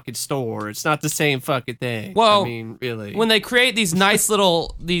to the fucking store. It's not the same fucking thing. Well, I mean, really. When they create these nice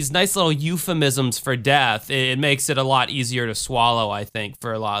little euphemisms for death, it makes it a lot easier to swallow, I think,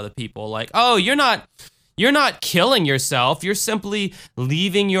 for a lot of the people. Like, oh, you're not killing yourself. You're simply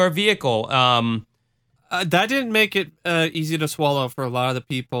leaving your vehicle. That didn't make it easy to swallow for a lot of the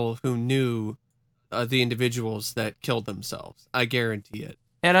people who knew the individuals that killed themselves. I guarantee it.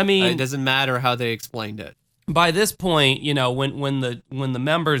 And I mean, it doesn't matter how they explained it. By this point, when the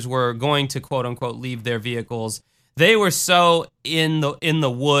members were going to quote unquote leave their vehicles, they were so in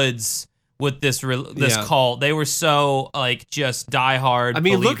the woods with this cult. They were so like just diehard. I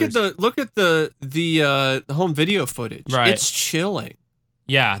mean, believers. look at the home video footage. Right. It's chilling.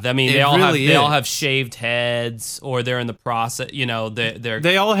 Yeah, I mean, they all have shaved heads, or they're in the process.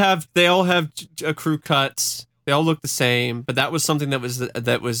 They all have crew cuts. They all look the same. But that was something that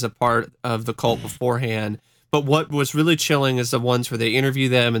was a part of the cult beforehand. But what was really chilling is the ones where they interview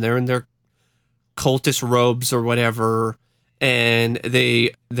them and they're in their cultist robes or whatever, and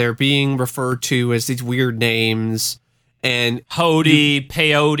they're being referred to as these weird names, and Hody,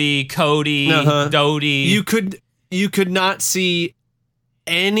 Peyote, Cody, Dodie. You could not see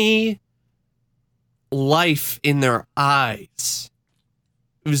any life in their eyes.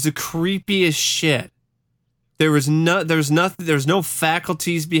 It was the creepiest shit. There's no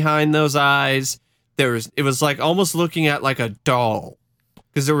faculties behind those eyes. It was like almost looking at like a doll,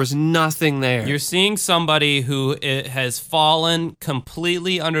 because there was nothing there. You're seeing somebody who has fallen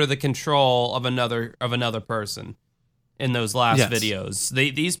completely under the control of another person in those last videos.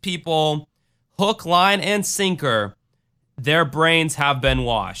 These people, hook, line, and sinker, their brains have been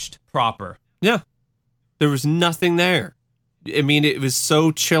washed proper. Yeah. There was nothing there. I mean, it was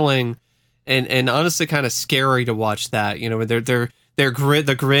so chilling and honestly kind of scary to watch that.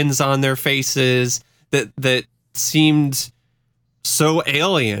 The grins on their faces that seemed so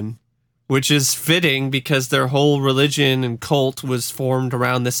alien, which is fitting because their whole religion and cult was formed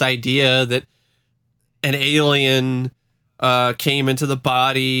around this idea that an alien came into the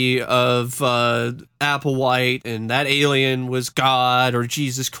body of Applewhite, and that alien was God or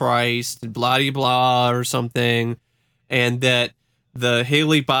Jesus Christ, and blah blah or something, and that the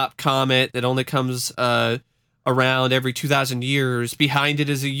Hale-Bopp comet that only comes around every 2,000 years, behind it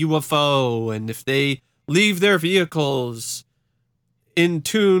is a UFO, and if they leave their vehicles in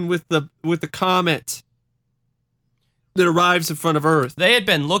tune with the comet that arrives in front of Earth. They had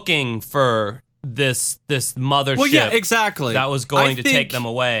been looking for this mothership Well, yeah, exactly. that was going to take them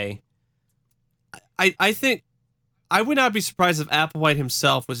away. I think I would not be surprised if Applewhite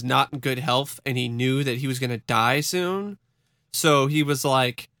himself was not in good health and he knew that he was going to die soon. So he was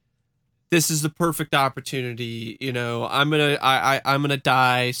like, this is the perfect opportunity. You know, I'm going to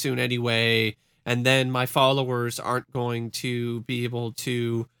die soon anyway. And then my followers aren't going to be able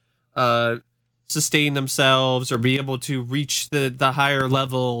to sustain themselves or be able to reach the higher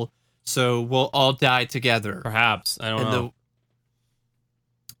level. So we'll all die together. Perhaps. I don't know.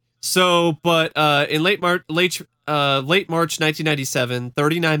 But in late March 1997,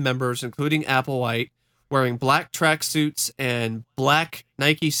 39 members, including Applewhite, wearing black tracksuits and black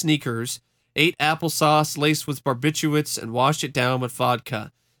Nike sneakers, ate applesauce laced with barbiturates and washed it down with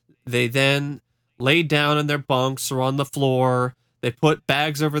vodka. They then laid down in their bunks or on the floor. They put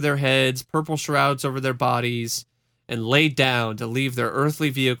bags over their heads, purple shrouds over their bodies, and laid down to leave their earthly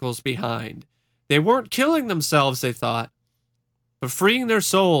vehicles behind. They weren't killing themselves, they thought, but freeing their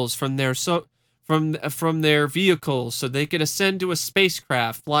souls from their vehicles so they could ascend to a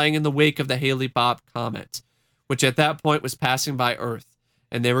spacecraft flying in the wake of the Halley-Bopp comet, which at that point was passing by Earth,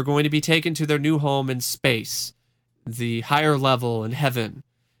 and they were going to be taken to their new home in space, the higher level in heaven.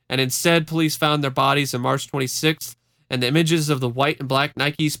 And instead, police found their bodies on March 26th, and the images of the white and black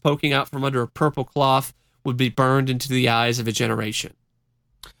Nikes poking out from under a purple cloth would be burned into the eyes of a generation.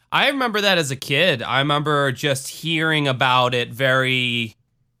 I remember that as a kid. I remember just hearing about it very,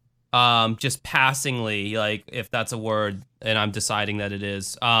 just passingly, like if that's a word, and I'm deciding that it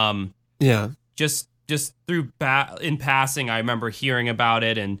is. Yeah. Just through in passing, I remember hearing about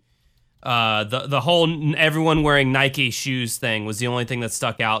it, and the whole everyone wearing Nike shoes thing was the only thing that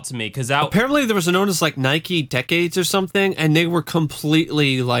stuck out to me because apparently there was known as like Nike Decades or something, and they were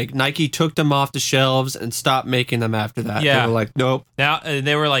completely like Nike took them off the shelves and stopped making them after that. Yeah, they were like, nope. Now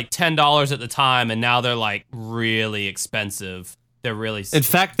they were like $10 at the time, and now they're like really expensive. They're really. In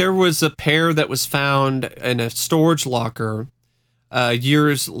fact, there was a pair that was found in a storage locker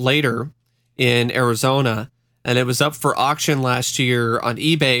years later in Arizona. And it was up for auction last year on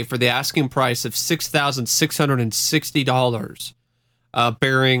eBay for the asking price of $6,660,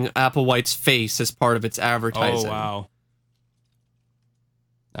 bearing Applewhite's face as part of its advertising. Oh, wow.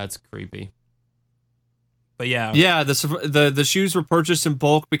 That's creepy. But yeah. Yeah, the shoes were purchased in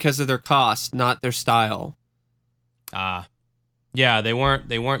bulk because of their cost, not their style. Yeah, they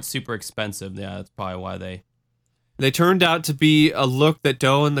weren't super expensive. Yeah, that's probably why They turned out to be a look that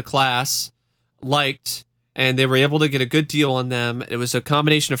Doe and the class liked, and they were able to get a good deal on them. It was a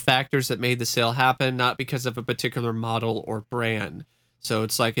combination of factors that made the sale happen, not because of a particular model or brand. So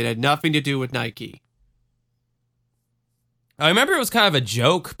it's like it had nothing to do with Nike. I remember it was kind of a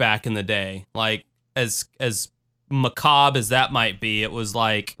joke back in the day. Like, as macabre as that might be, it was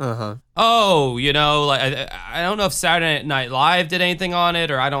like, oh, you know, like I don't know if Saturday Night Live did anything on it,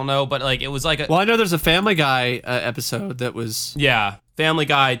 or I don't know, but like it was like well, I know there's a Family Guy episode that was... Yeah, Family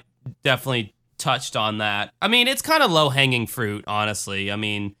Guy definitely touched on that. I mean, it's kind of low-hanging fruit, honestly. I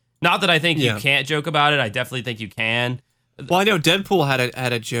mean, not that I think you can't joke about it. I definitely think you can. Well, I know Deadpool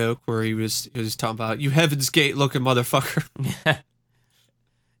had a joke where he was talking about, you Heaven's Gate looking motherfucker.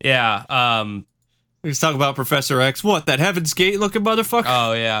 Yeah. He was talking about Professor X. What, that Heaven's Gate looking motherfucker?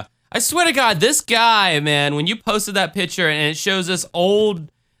 Oh, yeah. I swear to God, this guy, man, when you posted that picture and it shows this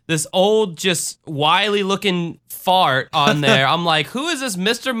old just wily looking fart on there, I'm like, who is this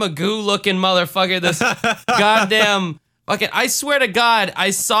Mr. Magoo looking motherfucker? This goddamn fucking, I swear to God, I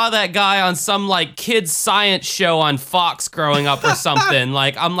saw that guy on some like kids science show on Fox growing up or something.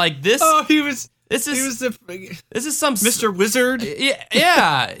 Like, I'm like, this. Oh, This is some Mr. Wizard.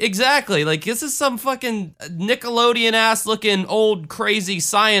 Yeah, exactly. Like this is some fucking Nickelodeon ass looking old crazy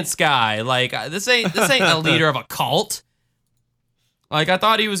science guy. Like this ain't a leader of a cult. Like I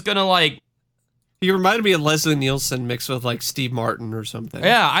thought he was gonna like. He reminded me of Leslie Nielsen mixed with like Steve Martin or something.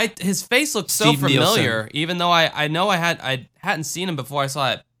 Yeah, his face looked so familiar, even though I know I hadn't seen him before I saw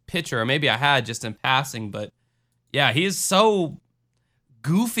that picture, or maybe I had just in passing. But yeah, he is so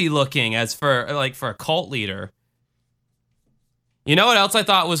goofy looking as for a cult leader. You know what else I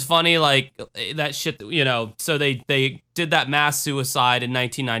thought was funny? Like that shit, you know, so they did that mass suicide in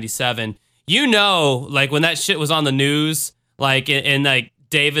 1997. You know, like when that shit was on the news, like in like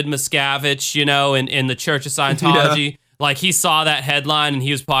David Miscavige, you know, in the Church of Scientology, like he saw that headline and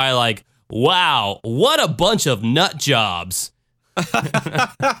he was probably like, wow, what a bunch of nut jobs.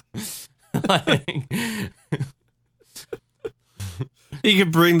 Like, he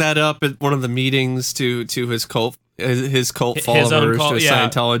could bring that up at one of the meetings to his cult followers,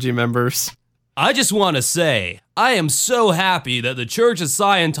 Scientology members. I just want to say, I am so happy that the Church of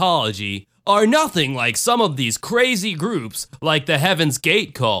Scientology are nothing like some of these crazy groups like the Heaven's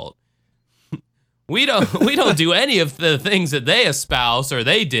Gate cult. We don't do any of the things that they espouse or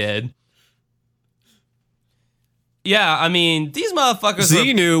they did. Yeah, I mean, these motherfuckers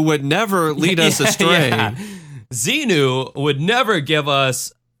Xenu would never lead us astray. Yeah. Xenu would never give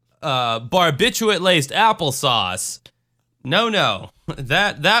us barbiturate-laced applesauce. No.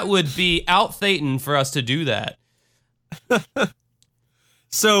 That would be out Thetan for us to do that.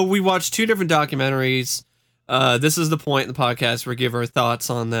 So we watched 2 different documentaries. This is the point in the podcast where we give our thoughts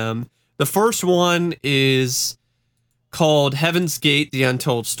on them. The first one is called Heaven's Gate, The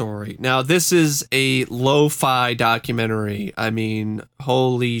Untold Story. Now, this is a lo-fi documentary. I mean,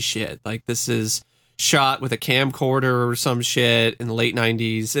 holy shit. Like, this is shot with a camcorder or some shit in the late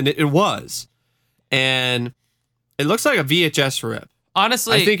 90s, and it was. And it looks like a VHS rip.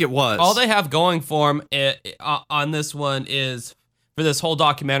 Honestly, I think it was. All they have going for them on this one is, for this whole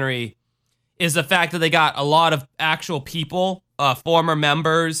documentary, is the fact that they got a lot of actual people, former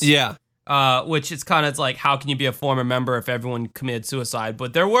members. Yeah. Which is kind of like, how can you be a former member if everyone committed suicide?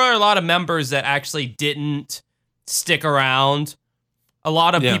 But there were a lot of members that actually didn't stick around. A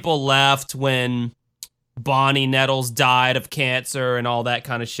lot of people left when Bonnie Nettles died of cancer and all that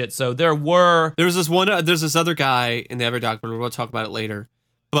kind of shit. So there's this other guy in the other documentary. We'll talk about it later.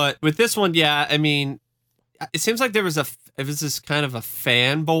 But with this one, yeah, I mean, it seems like it was this kind of a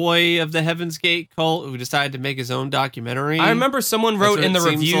fanboy of the Heaven's Gate cult who decided to make his own documentary. I remember someone wrote in the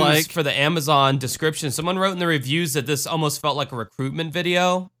reviews like. for the Amazon description, someone wrote in the reviews that this almost felt like a recruitment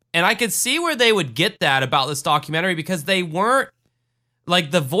video. And I could see where they would get that about this documentary, because they weren't,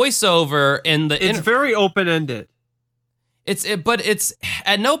 like, the voiceover and it's very open-ended. But it's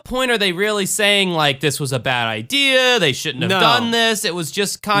at no point are they really saying, like, this was a bad idea, they shouldn't have done this. It was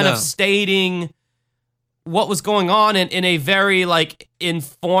just kind of stating what was going on in a very, like,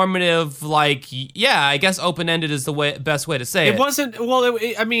 informative, like, yeah, I guess open-ended is the best way to say it. It wasn't, well,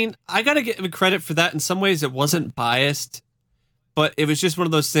 I mean, I gotta give credit for that. In some ways, it wasn't biased, but it was just one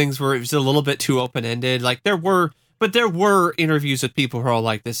of those things where it was a little bit too open-ended. Like, there were interviews with people who are all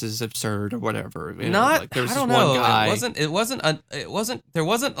like, this is absurd or whatever. You know, like, there was I don't this know. one guy. There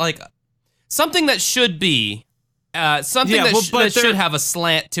wasn't like something that should be. Something that should have a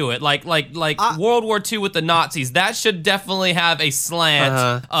slant to it, like World War II with the Nazis. That should definitely have a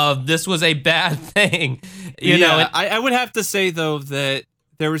slant of this was a bad thing. You know, I would have to say though that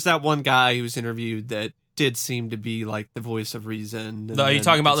there was that one guy who was interviewed that did seem to be like the voice of reason. Are you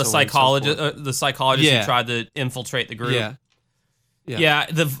talking about the psychologist? The psychologist who tried to infiltrate the group. Yeah.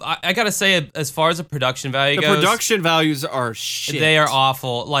 I gotta say, as far as the production value goes, the production values are shit. They are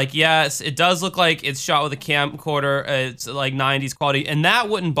awful. Like, yes, it does look like it's shot with a camcorder. It's like 90s quality, and that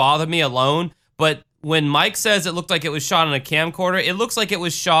wouldn't bother me alone. But when Mike says it looked like it was shot on a camcorder, it looks like it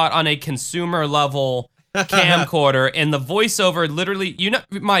was shot on a consumer level camcorder, and the voiceover literally,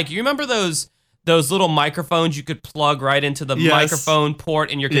 Mike, you remember those little microphones you could plug right into the microphone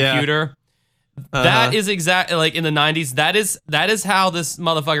port in your computer? That is exactly like in the 90s. That is how this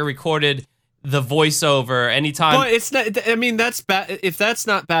motherfucker recorded the voiceover anytime. Well, it's not. I mean, that's bad. If that's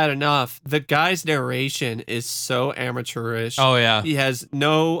not bad enough, the guy's narration is so amateurish. Oh yeah, he has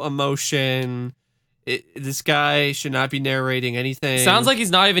no emotion. This guy should not be narrating anything. Sounds like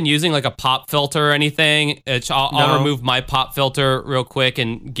he's not even using like a pop filter or anything. I'll remove my pop filter real quick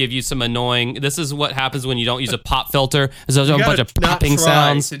and give you some annoying. This is what happens when you don't use a pop filter. There's a bunch of popping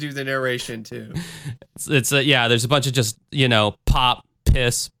sounds to do the narration too. It's there's a bunch of just, pop,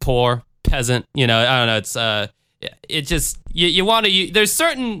 piss, poor, peasant. I don't know. It's it just you want to. There's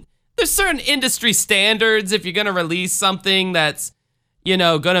certain industry standards if you're gonna release something that's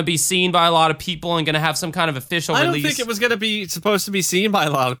going to be seen by a lot of people and going to have some kind of official release. I don't think it was going to be supposed to be seen by a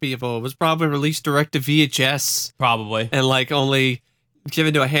lot of people. It was probably released direct to VHS. Probably. And like only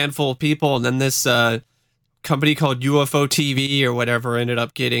given to a handful of people. And then this company called UFO TV or whatever ended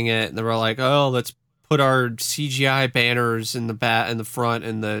up getting it. And they were like, oh, let's put our CGI banners in the front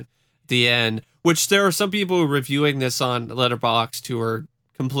and the end. Which there are some people reviewing this on Letterboxd who are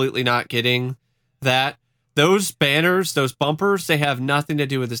completely not getting that. Those banners, those bumpers, they have nothing to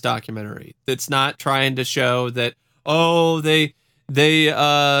do with this documentary. It's not trying to show that, it's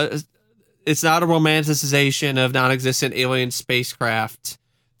not a romanticization of non-existent alien spacecraft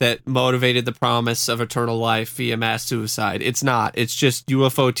that motivated the promise of eternal life via mass suicide. It's not. It's just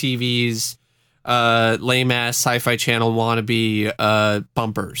UFO TV's lame-ass sci-fi channel wannabe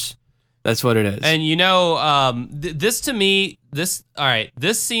bumpers. That's what it is. And this to me, this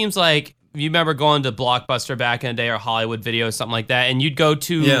seems like, you remember going to Blockbuster back in the day or Hollywood Video or something like that, and you'd go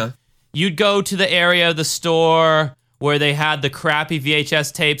to the area of the store where they had the crappy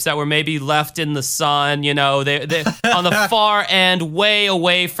VHS tapes that were maybe left in the sun, you know, they on the far end, way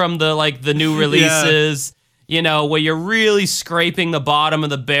away from the new releases. You know, where you're really scraping the bottom of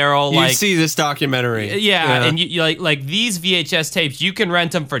the barrel. You see this documentary. Yeah, and you like these VHS tapes, you can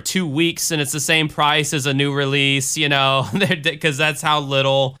rent them for 2 weeks and it's the same price as a new release, you know, because that's how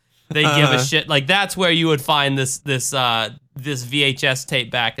little they give a shit. Like, that's where you would find this VHS tape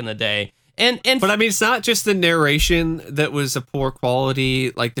back in the day. But I mean, it's not just the narration that was a poor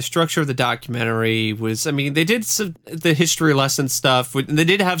quality. Like, the structure of the documentary was, I mean, they did the history lesson stuff. They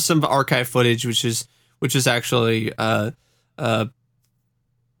did have some archive footage, which is actually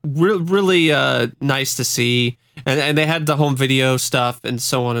really nice to see. And they had the home video stuff and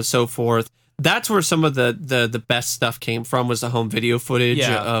so on and so forth. That's where some of the best stuff came from, was the home video footage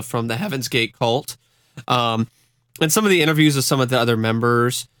from the Heaven's Gate cult. And some of the interviews with some of the other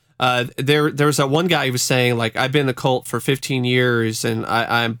members. There was that one guy who was saying, like, I've been in the cult for 15 years and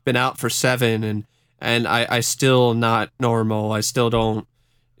I've been out for 7 and I still not normal. I still don't,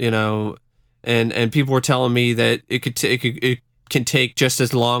 you know, and people were telling me that it can take just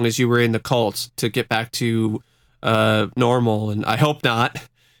as long as you were in the cult to get back to normal, and I hope not.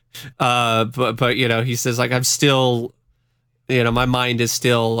 But you know, he says, like, I'm still, you know, my mind is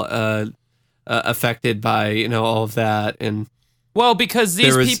still affected by, you know, all of that. And well, because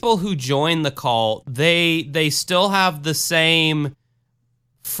these people who join the cult, they still have the same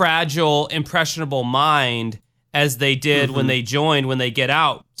fragile, impressionable mind as they did when they joined, when they get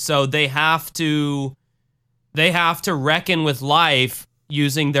out. So they have to reckon with life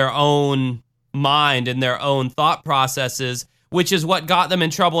using their own mind and their own thought processes, which is what got them in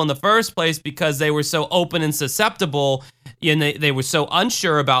trouble in the first place, because they were so open and susceptible and they were so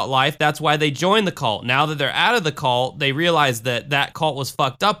unsure about life. That's why they joined the cult. Now that they're out of the cult, they realize that cult was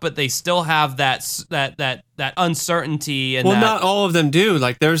fucked up, but they still have that uncertainty. And not all of them do.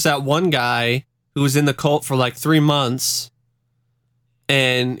 Like, there's that one guy who was in the cult for like 3 months,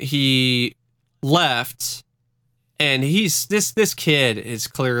 and he left, and this kid is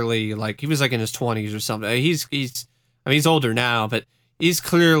clearly, like, he was like in his 20s or something. He's older now, but he's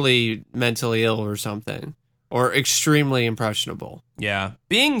clearly mentally ill or something, or extremely impressionable. Yeah.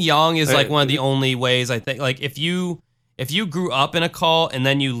 Being young is like one of the only ways, I think, like, if you grew up in a cult and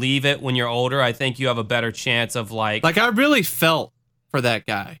then you leave it when you're older, I think you have a better chance of like I really felt for that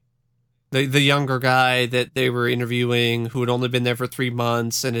guy. The younger guy that they were interviewing, who had only been there for 3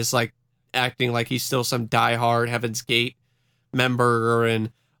 months and is like acting like he's still some diehard Heaven's Gate member,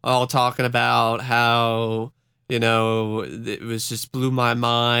 and all talking about how, you know, it was just blew my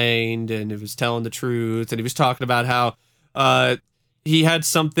mind and it was telling the truth. And he was talking about how he had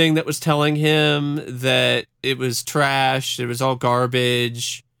something that was telling him that it was trash, it was all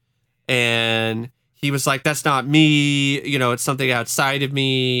garbage. And he was like, that's not me, you know, it's something outside of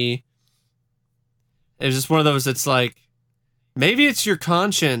me. It was just one of those that's like, maybe it's your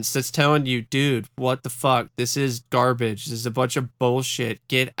conscience that's telling you, dude, what the fuck? This is garbage. This is a bunch of bullshit.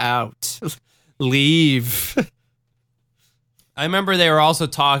 Get out. Leave. I remember they were also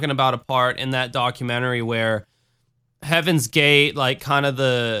talking about a part in that documentary where Heaven's Gate, like, kind of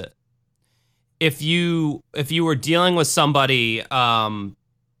if you were dealing with somebody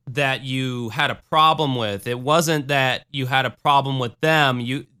that you had a problem with, it wasn't that you had a problem with them.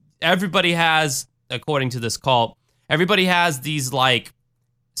 Everybody has, according to this cult, everybody has these like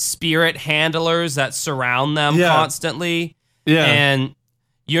spirit handlers that surround them constantly. Yeah. And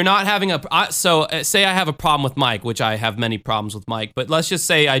you're not having say I have a problem with Mike, which I have many problems with Mike, but let's just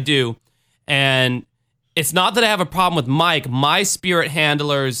say I do. And it's not that I have a problem with Mike. My spirit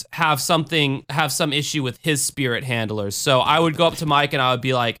handlers have some issue with his spirit handlers. So I would go up to Mike and I would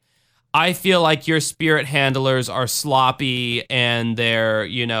be like, I feel like your spirit handlers are sloppy and they're,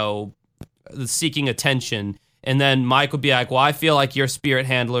 you know, seeking attention. And then Mike would be like, well, I feel like your spirit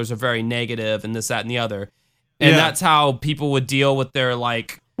handlers are very negative and this, that, and the other. And that's how people would deal with their,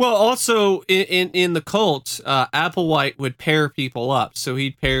 like... Well, also, in the cult, Applewhite would pair people up. So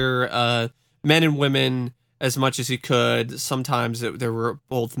he'd pair men and women as much as he could. Sometimes there were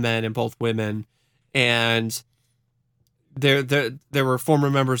both men and both women. And there were former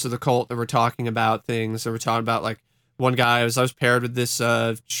members of the cult that were talking about things. They were talking about, like, one guy, I was paired with this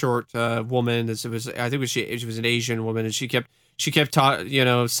short woman. I think she was an Asian woman, and she kept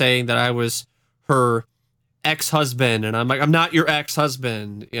saying that I was her ex-husband, and I'm like, I'm not your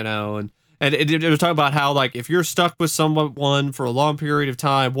ex-husband, you know. And it was talking about how, like, if you're stuck with someone for a long period of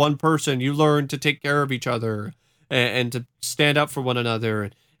time, one person, you learn to take care of each other and to stand up for one another.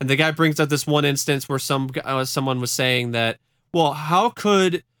 And the guy brings up this one instance where someone was saying that, well, how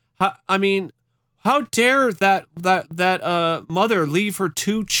how dare that mother leave her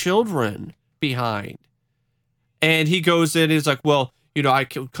 2 children behind? And he goes in and he's like, well, you know, I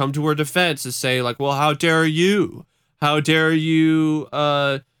can come to her defense and say like, well, how dare you? How dare you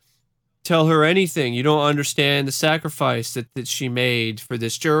tell her anything? You don't understand the sacrifice that she made for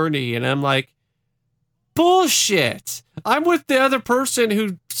this journey. And I'm like, bullshit. I'm with the other person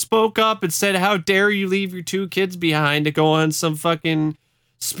who spoke up and said, how dare you leave your 2 kids behind to go on some fucking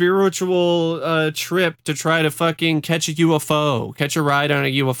spiritual trip to try to fucking catch a UFO, catch a ride on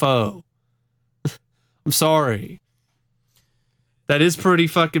a UFO. I'm sorry. That is pretty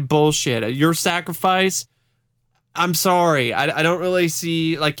fucking bullshit. Your sacrifice, I'm sorry. I don't really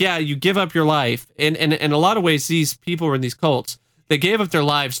see, like, yeah, you give up your life. And in a lot of ways, these people were in these cults, they gave up their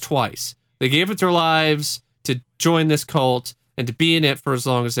lives twice. They gave up their lives to join this cult and to be in it for as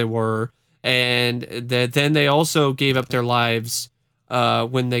long as they were. And then they also gave up their lives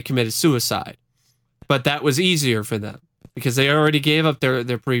when they committed suicide. But that was easier for them because they already gave up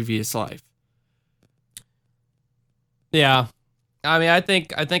their previous life. Yeah. I mean, I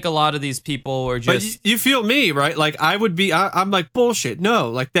think a lot of these people were just... But you feel me, right? Like, I'm like, bullshit. No,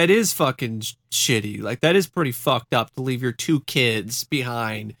 like, that is fucking shitty. Like, that is pretty fucked up to leave your 2 kids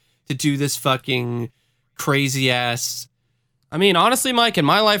behind to do this fucking crazy-ass... I mean, honestly, Mike, in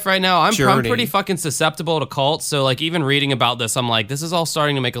my life right now, I'm pretty fucking susceptible to cults. So, like, even reading about this, I'm like, this is all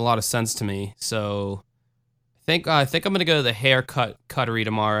starting to make a lot of sense to me. So, I think I'm going to go to the cuttery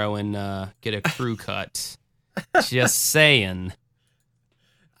tomorrow and get a crew cut. Just saying.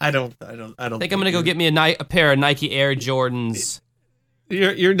 I don't think I'm gonna go get me a pair of Nike Air Jordans.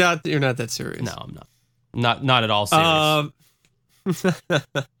 You're not that serious. No, I'm not at all serious.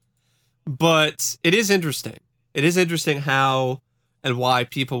 But it is interesting. It is interesting how and why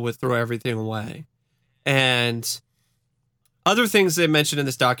people would throw everything away. And other things they mentioned in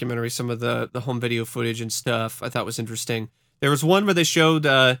this documentary, some of the home video footage and stuff, I thought was interesting. There was one where they showed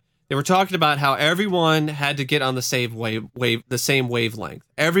they were talking about how everyone had to get on the same wavelength.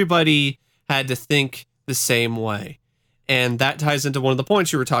 Everybody had to think the same way. And that ties into one of the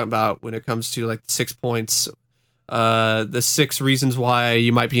points you were talking about when it comes to like 6 points, the 6 reasons why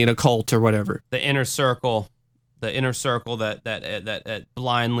you might be in a cult or whatever. The inner circle that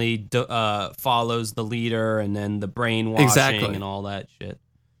blindly follows the leader, and then the brainwashing and all that shit.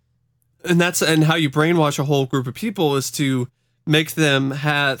 And how you brainwash a whole group of people is to make them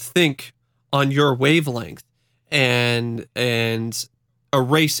think on your wavelength and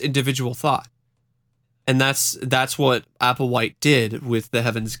erase individual thought. And that's what Applewhite did with the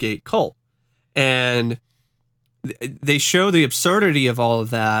Heaven's Gate cult. And they show the absurdity of all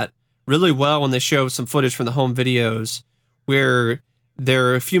of that really well when they show some footage from the home videos where there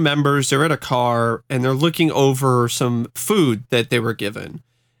are a few members, they're in a car, and they're looking over some food that they were given.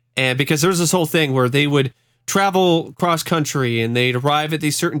 And because there's this whole thing where they would travel cross country and they'd arrive at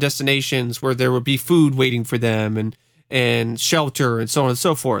these certain destinations where there would be food waiting for them and shelter and so on and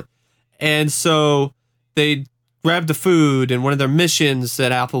so forth. And so they'd grab the food, and one of their missions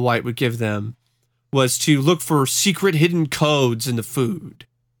that Applewhite would give them was to look for secret hidden codes in the food.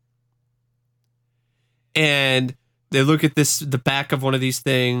 And they look at the back of one of these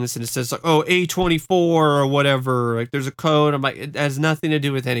things, and it says like, oh, A24 or whatever. Like, there's a code. I'm like, it has nothing to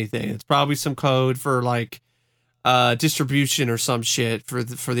do with anything. It's probably some code for like distribution or some shit for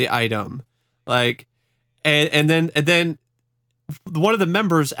the item. Like, and then one of the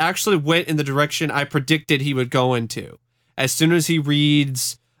members actually went in the direction I predicted he would go into. As soon as he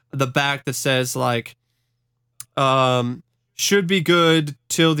reads the back that says like, should be good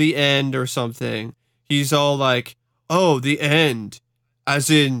till the end or something, he's all like, oh, the end, as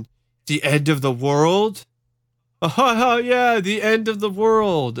in the end of the world? Yeah, the end of the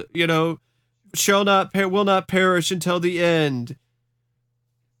world, you know, will not perish until the end.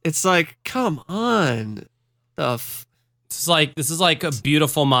 It's like, come on. This is like a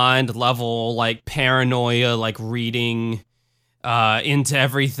Beautiful Mind level, like paranoia, like reading into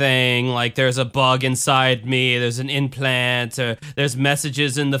everything. Like, there's a bug inside me, there's an implant, or there's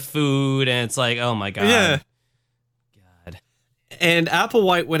messages in the food, and it's like, oh my god. Yeah. And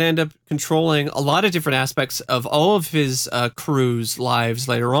Applewhite would end up controlling a lot of different aspects of all of his crew's lives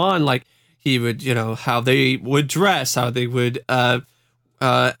later on. Like, he would, you know, how they would dress, how they would have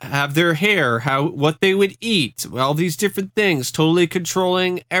their hair, what they would eat, all these different things, totally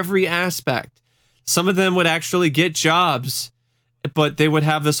controlling every aspect. Some of them would actually get jobs, but they would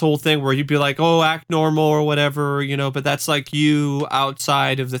have this whole thing where you'd be like, oh, act normal or whatever, you know, but that's like you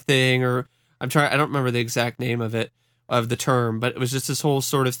outside of the thing, or I don't remember the exact name of the term, but it was just this whole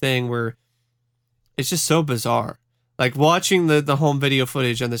sort of thing where it's just so bizarre. Like watching the home video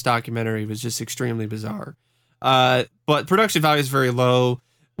footage on this documentary was just extremely bizarre. But production value is very low.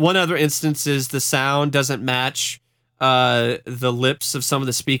 One other instance is the sound doesn't match the lips of some of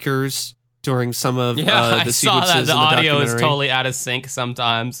the speakers during some of the I sequences. saw that the in audio is documentary. totally out of sync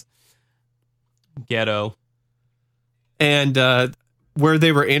sometimes. Ghetto. And where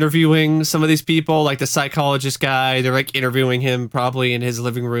they were interviewing some of these people, like the psychologist guy, they're like interviewing him probably in his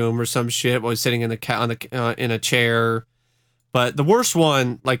living room or some shit while he's sitting in the in a chair. But the worst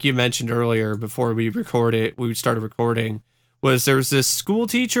one, like you mentioned earlier, before we started recording, was there was this school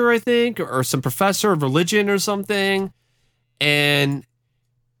teacher, I think, or some professor of religion or something, and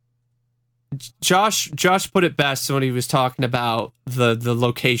Josh put it best when he was talking about the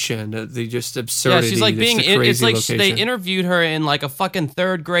location, the just absurdity. Yeah, she's like it's like location. they interviewed her in like a fucking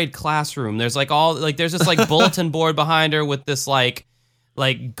third grade classroom. There's like there's this like bulletin board behind her with this like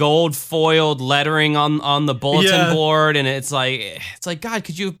gold foiled lettering on the bulletin board, and it's like God,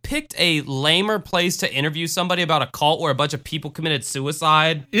 could you have picked a lamer place to interview somebody about a cult where a bunch of people committed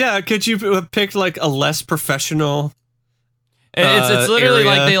suicide? Yeah, could you have picked like a less professional? It's literally area.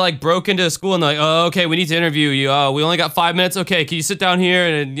 like they like broke into a school and they're like, oh, okay, we need to interview you. We only got 5 minutes. Okay, can you sit down here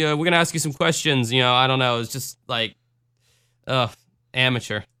and we're gonna ask you some questions. I don't know. It's just like,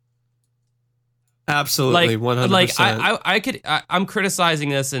 amateur. Absolutely, 100%. I'm criticizing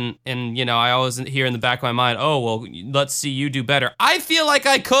this and I always hear in the back of my mind, oh well, let's see you do better. I feel like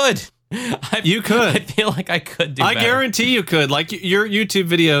I could. You could. I feel like I could do better. I guarantee you could. Like your YouTube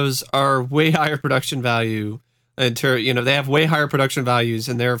videos are way higher production value. They have way higher production values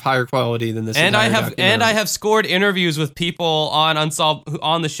and they're of higher quality than this. And I documentary. have scored interviews with people on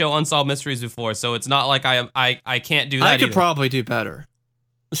the show Unsolved Mysteries before, so it's not like I can't do that. I could either. probably do better.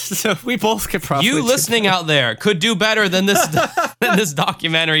 So we both could probably. You listening out there could do better than this than this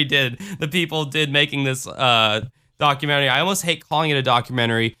documentary did. The people did making this documentary. I almost hate calling it a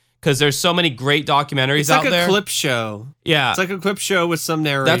documentary because there's so many great documentaries out there. It's like a clip show. Yeah. It's like a clip show with some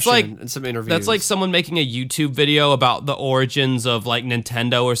narration and some interviews. That's like someone making a YouTube video about the origins of like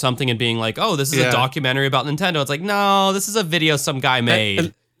Nintendo or something and being like, oh, this is a documentary about Nintendo. It's like, no, this is a video some guy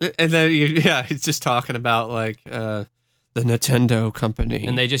made. And then, he's just talking about like the Nintendo company.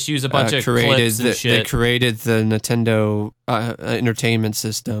 And they just use a bunch of clips and shit. They created the Nintendo entertainment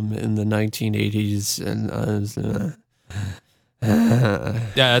system in the 1980s. And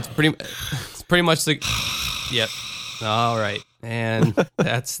yeah, it's pretty much the. Yep. All right, and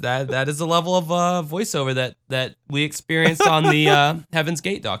that is the level of voiceover that we experienced on the Heaven's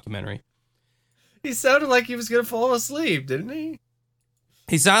Gate documentary. He sounded like he was gonna fall asleep, didn't he?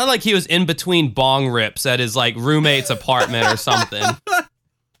 He sounded like he was in between bong rips at his like roommate's apartment or something.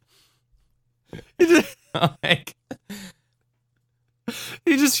 Like,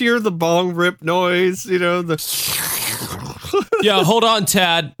 you just hear the bong rip noise, yeah, hold on,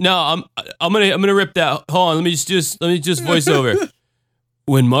 Tad. No, I'm gonna rip that. Hold on, let me just voice over.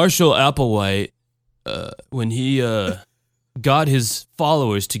 When Marshall Applewhite, when he got his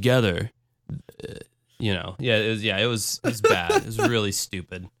followers together, it was bad. It was really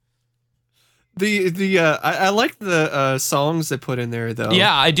stupid. I like the songs they put in there though.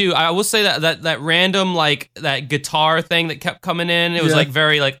 Yeah, I do. I will say that random like that guitar thing that kept coming in. It was like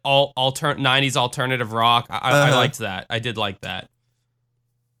very like 90s alternative rock. I liked that. I did like that.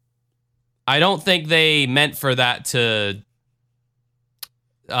 I don't think they meant for that to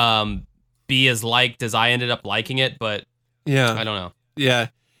be as liked as I ended up liking it, but yeah, I don't know. Yeah,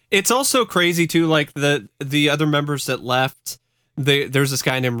 it's also crazy too. Like the other members that left. There's this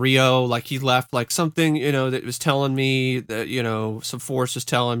guy named Rio, like he left like something, that was telling me that, some force was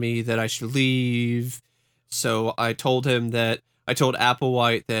telling me that I should leave. So I told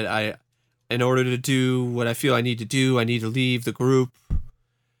Applewhite that in order to do what I feel I need to do, I need to leave the group.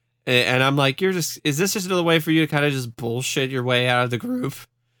 And I'm like, is this just another way for you to kind of just bullshit your way out of the group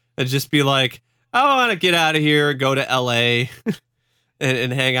and just be like, I want to get out of here and go to LA.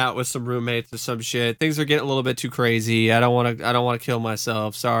 And hang out with some roommates or some shit. Things are getting a little bit too crazy. I don't want to kill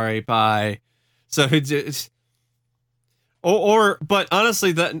myself. Sorry, bye. So it's but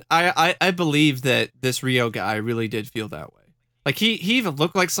honestly, I believe that this Rio guy really did feel that way. Like he even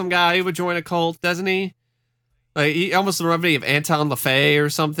looked like some guy who would join a cult, doesn't he? Like he almost reminded me of Anton LaFey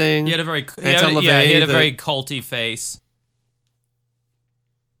or something. He had a very very culty face.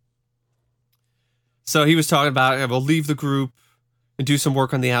 So he was talking about, we'll leave the group and do some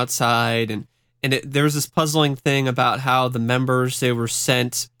work on the outside, and there was this puzzling thing about how the members, they were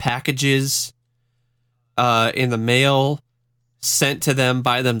sent packages in the mail sent to them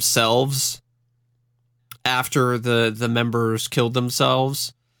by themselves after the members killed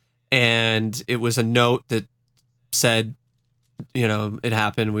themselves, and it was a note that said, you know, it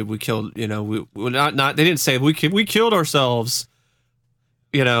happened. We killed, you know, we not. They didn't say we killed ourselves.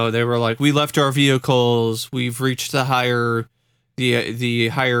 You know, they were like, we left our vehicles. We've reached the higher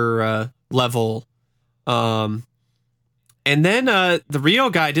level. And then the Rio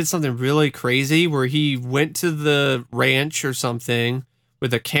guy did something really crazy where he went to the ranch or something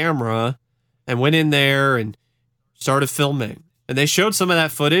with a camera and went in there and started filming. And they showed some of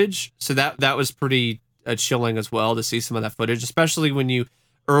that footage, so that was pretty chilling as well to see some of that footage, especially when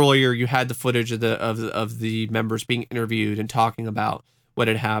earlier you had the footage of the members being interviewed and talking about what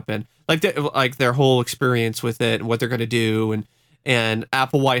had happened, like their whole experience with it and what they're going to do, and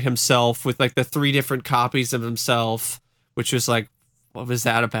Applewhite himself with like the 3 different copies of himself, which was like, what was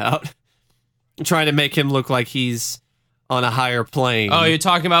that about? Trying to make him look like he's on a higher plane. Oh, you're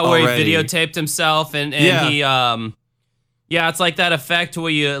talking about already. Where he videotaped himself and yeah. he yeah, it's like that effect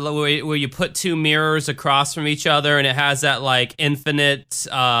where you put 2 mirrors across from each other and it has that like infinite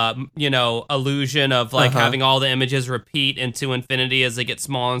illusion of like having all the images repeat into infinity as they get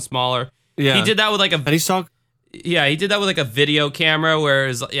smaller and smaller. Yeah. He did that with like he did that with like a video camera where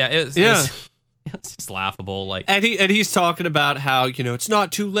it's just laughable. Like, and he's talking about how, you know, it's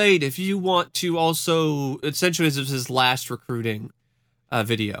not too late if you want to also, essentially this is his last recruiting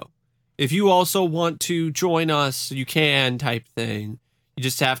video. If you also want to join us, you can, type thing. You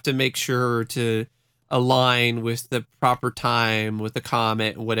just have to make sure to align with the proper time, with the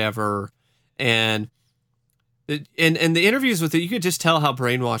comet, whatever. And the interviews with it, you could just tell how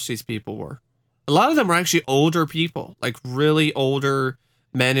brainwashed these people were. A lot of them were actually older people, like really older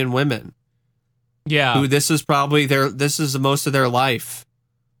men and women. Yeah. Who this is most of their life,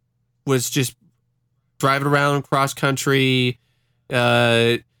 was just driving around cross country,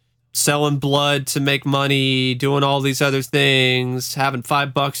 selling blood to make money, doing all these other things, having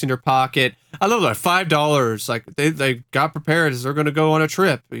 $5 in your pocket. I love that, $5. Like they got prepared as they're going to go on a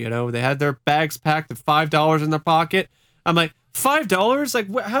trip. You know, they had their bags packed with $5 in their pocket. I'm like, $5?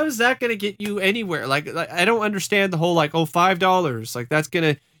 Like, how is that going to get you anywhere? Like, I don't understand the whole like, oh, $5. Like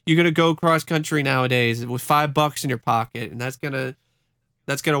you're gonna go cross country nowadays with $5 in your pocket, and that's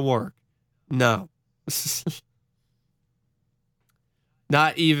gonna work. No.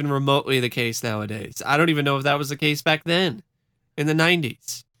 Not even remotely the case nowadays. I don't even know if that was the case back then in the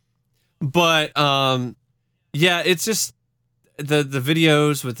 90s. But yeah, it's just the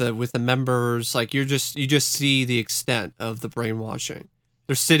videos with the members, like you just see the extent of the brainwashing.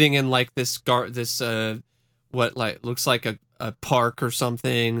 They're sitting in like this what like looks like a park or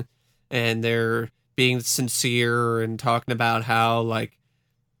something, and they're being sincere and talking about how like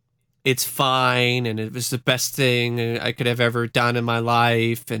it's fine and it was the best thing I could have ever done in my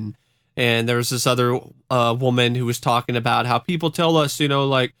life. And there was this other woman who was talking about how people tell us, you know,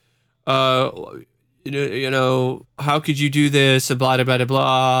 like, you know, how could you do this and blah, blah, blah,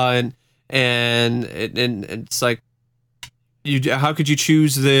 blah. And it's like, how could you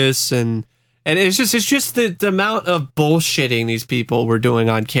choose this? And it's just the amount of bullshitting these people were doing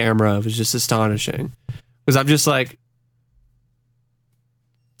on camera was just astonishing. Because I'm just like,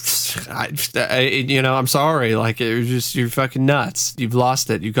 I'm sorry. Like, you're fucking nuts. You've lost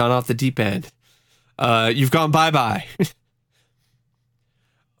it. You've gone off the deep end. You've gone bye-bye.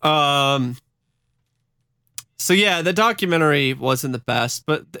 So yeah, the documentary wasn't the best,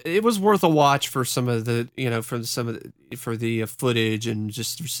 but it was worth a watch for some of the, for the footage and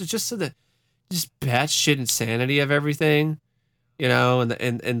just the batshit insanity of everything, and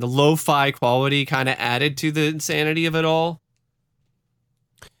the lo-fi quality kind of added to the insanity of it all.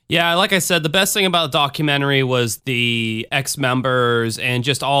 Yeah, like I said, the best thing about the documentary was the ex-members and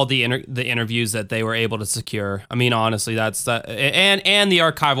just all the interviews that they were able to secure. I mean, honestly, that's and the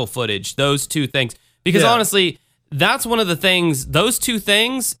archival footage. Those two things, because honestly, that's one of the things. Those two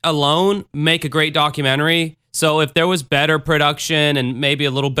things alone make a great documentary. So if there was better production and maybe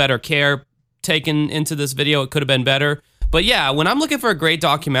a little better care taken into this video, it could have been better. But yeah, when I'm looking for a great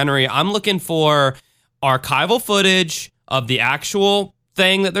documentary, I'm looking for archival footage of the actual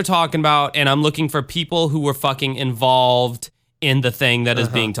thing that they're talking about, and I'm looking for people who were fucking involved in the thing that is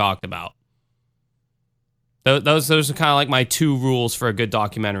being talked about. Those are kind of like my two rules for a good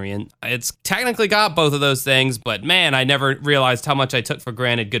documentary, and it's technically got both of those things, but man, I never realized how much I took for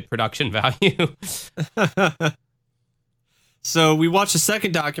granted good production value. So we watched a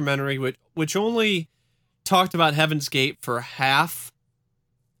second documentary which only talked about Heaven's Gate for half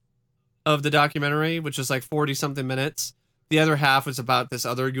of the documentary, which was like 40 something minutes. The other half was about this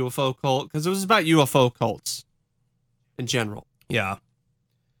other UFO cult, because it was about UFO cults in general. Yeah.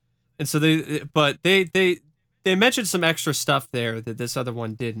 And so they mentioned some extra stuff there that this other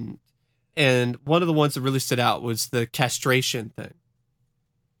one didn't. And one of the ones that really stood out was the castration thing.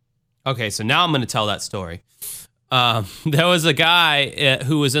 Okay, so now I'm going to tell that story. There was a guy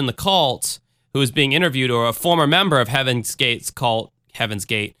who was in the cult who was being interviewed, or a former member of Heaven's Gate's cult, Heaven's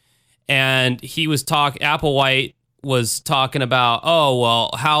Gate, and he was Applewhite was talking about, oh,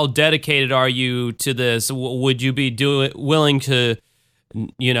 well, how dedicated are you to this? Would you be willing to,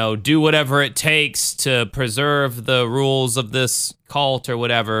 do whatever it takes to preserve the rules of this cult or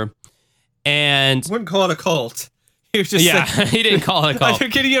whatever? And I wouldn't call it a cult. He was just saying, he didn't call it a cult.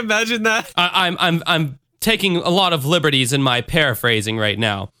 Can you imagine that? I'm taking a lot of liberties in my paraphrasing right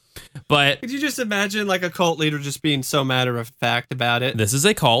now. But could you just imagine like a cult leader just being so matter of fact about it? This is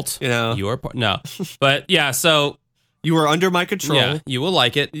a cult. You are no. But yeah, so you are under my control. Yeah, you will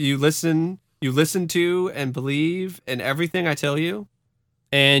like it. You listen to and believe in everything I tell you.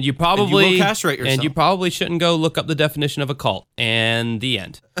 And you probably and you will castrate yourself. And you probably shouldn't go look up the definition of a cult. And the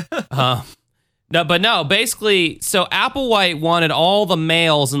end. No, basically, so Applewhite wanted all the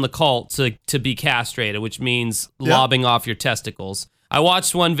males in the cult to be castrated, which means lobbing off your testicles. I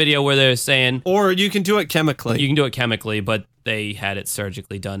watched one video where they're saying... Or you can do it chemically. You can do it chemically, but they had it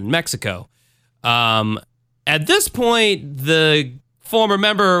surgically done in Mexico. At this point, the former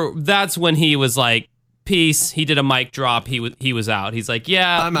member, that's when he was like, peace. He did a mic drop. He was out. He's like,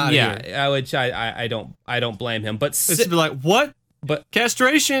 yeah, I'm out of here. Which I don't blame him. But it's be like, what? But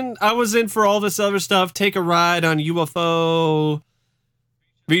castration, I was in for all this other stuff. Take a ride on UFO,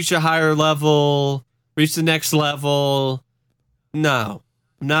 reach a higher level, reach the next level. No,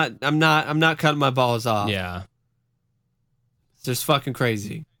 I'm not cutting my balls off. Yeah. It's just fucking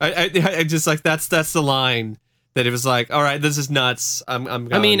crazy. I just like, that's the line that it was like, all right, this is nuts. I'm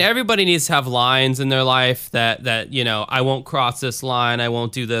gone. I mean, everybody needs to have lines in their life that, I won't cross this line. I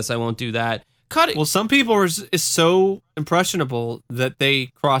won't do this. I won't do that. Cut it. Well, some people is so impressionable that they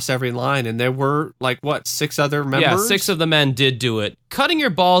cross every line, and there were like 6 other members. Yeah, 6 of the men did do it. Cutting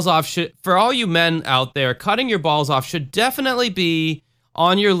your balls off for all you men out there. Cutting your balls off should definitely be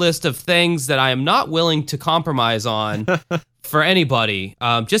on your list of things that I am not willing to compromise on for anybody.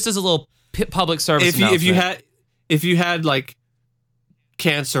 Just as a little public service announcement. If you had like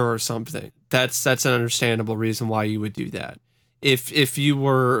cancer or something, that's an understandable reason why you would do that. If you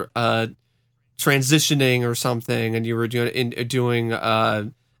were transitioning or something, and you were doing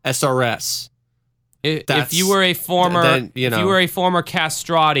SRS. If you were a former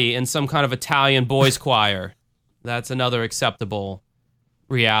castrati in some kind of Italian boys choir, that's another acceptable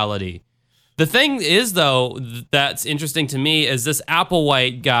reality. The thing is, though, that's interesting to me is this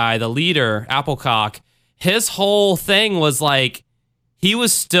Applewhite guy, the leader, Applecock. His whole thing was like, he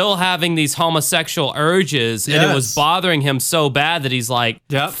was still having these homosexual urges, and it was bothering him so bad that he's like,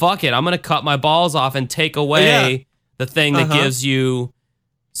 fuck it, I'm going to cut my balls off and take away the thing that gives you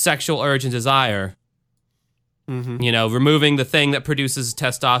sexual urge and desire. Mm-hmm. Removing the thing that produces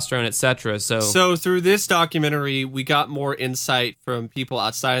testosterone, etc. So through this documentary, we got more insight from people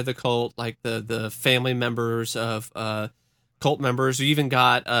outside of the cult, like the family members of cult members. We even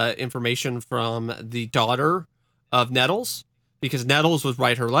got information from the daughter of Nettles, because Nettles would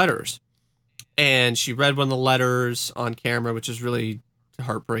write her letters, and she read one of the letters on camera, which is really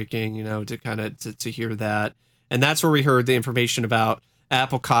heartbreaking, to kind of to hear that. And that's where we heard the information about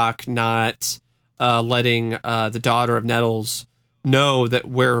Applecock not letting the daughter of Nettles know that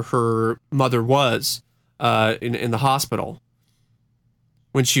where her mother was in the hospital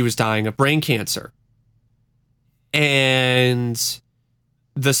when she was dying of brain cancer. And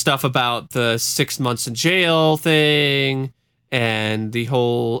the stuff about the 6 months in jail thing, and the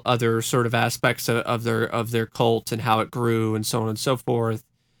whole other sort of aspects of their cult and how it grew and so on and so forth.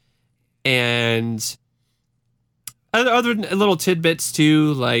 And other little tidbits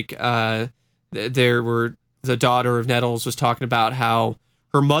too, like there were, the daughter of Nettles was talking about how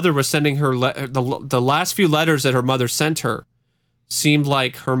her mother was sending her the last few letters that her mother sent her seemed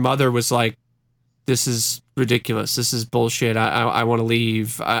like her mother was like, this is ridiculous. This is bullshit. I want to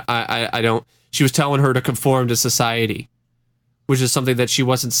leave. I don't. She was telling her to conform to society, which is something that she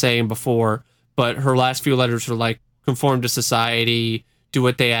wasn't saying before. But her last few letters were like, conform to society, do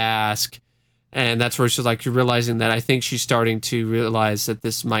what they ask. And that's where she's like, you're realizing that I think she's starting to realize that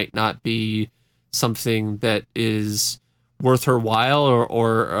this might not be something that is worth her while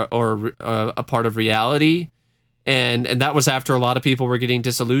or a part of reality. And that was after a lot of people were getting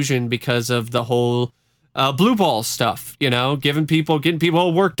disillusioned because of the whole blue ball stuff, getting people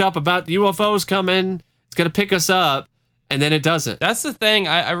all worked up about the UFOs coming. It's going to pick us up. And then it doesn't. That's the thing.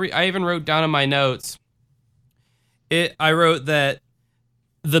 I even wrote down in my notes. I wrote that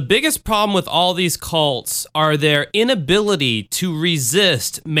The biggest problem with all these cults are their inability to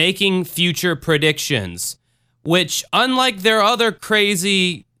resist making future predictions, which, unlike their other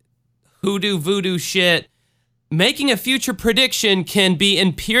crazy hoodoo voodoo shit, making a future prediction can be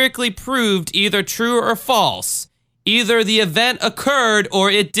empirically proved either true or false. Either the event occurred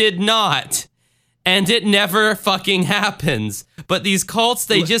or it did not. And it never fucking happens. But these cults,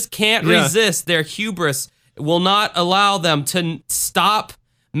 they just can't resist. Their hubris will not allow them to stop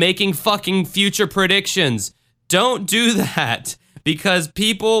making fucking future predictions. Don't do that, because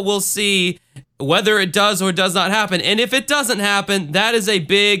people will see whether it does or does not happen. And if it doesn't happen, that is a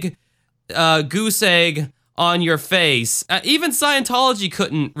big goose egg on your face. Even Scientology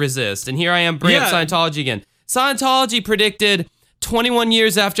couldn't resist. And here I am bringing up Scientology again. Scientology predicted 21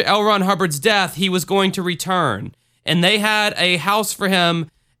 years after L. Ron Hubbard's death, he was going to return. And they had a house for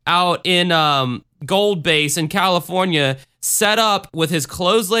him out in Gold Base in California, set up with his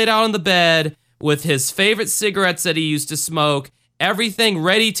clothes laid out on the bed, with his favorite cigarettes that he used to smoke, everything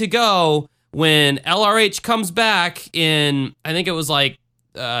ready to go when LRH comes back in, I think it was like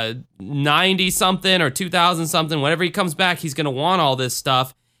 90 something or 2000 something. Whenever he comes back, he's going to want all this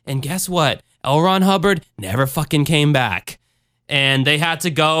stuff. And guess what? L. Ron Hubbard never fucking came back. And they had to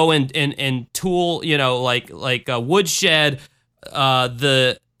go and tool, like woodshed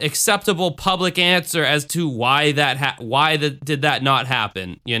the acceptable public answer as to why did that not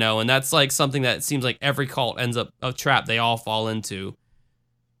happen, and that's like something that seems like every cult ends up a trap they all fall into.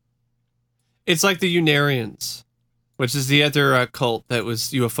 It's like the Unarians, which is the other cult that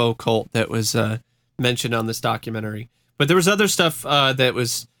was UFO cult that was mentioned on this documentary. But there was other stuff that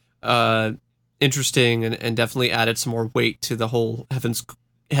was interesting and definitely added some more weight to the whole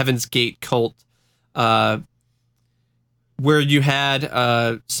Heaven's Gate cult, where you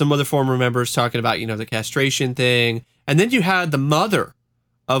had some other former members talking about, the castration thing. And then you had the mother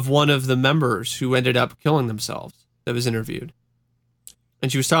of one of the members who ended up killing themselves that was interviewed.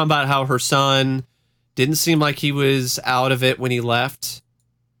 And she was talking about how her son didn't seem like he was out of it when he left.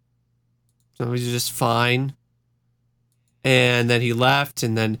 So he was just fine. And then he left,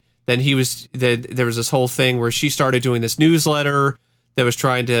 and then there was this whole thing where she started doing this newsletter that was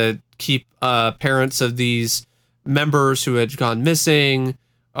trying to keep parents of these members who had gone missing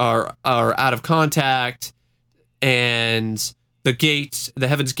or out of contact, and the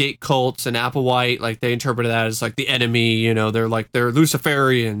Heaven's Gate cults and Applewhite, like they interpreted that as like the enemy. They're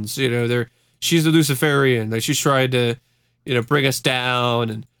Luciferians. She's a Luciferian. Like she's trying to, bring us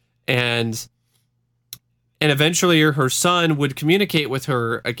down, and eventually her son would communicate with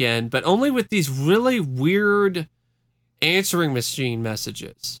her again, but only with these really weird answering machine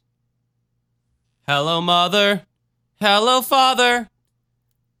messages. Hello, mother. Hello, father.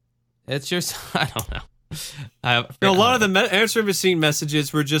 It's your son. I don't know. A lot of the answering machine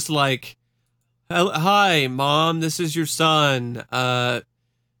messages were just like, "Hi, mom. This is your son.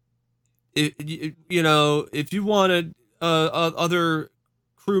 If you wanted other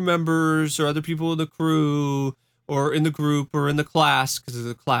crew members or other people in the crew or in the group or in the class,"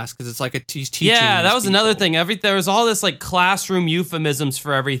 because it's like he's teaching. Yeah, that was another thing. There was all this like classroom euphemisms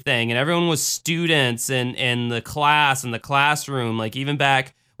for everything, and everyone was students in the class and the classroom. Like even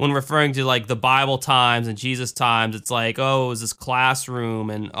back when referring to like the Bible times and Jesus times, it's like, oh, it was this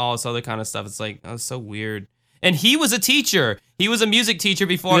classroom and all this other kind of stuff. It's like, oh, it's so weird. And he was a teacher. He was a music teacher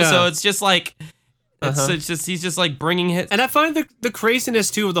before, so it's just like. It's just he's just like bringing his. And I find the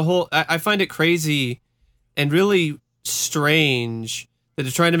craziness too of the whole. I find it crazy and really strange that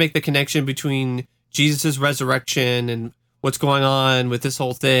they're trying to make the connection between Jesus' resurrection and what's going on with this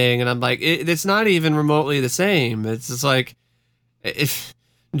whole thing. And I'm like, it's not even remotely the same. It's just like, if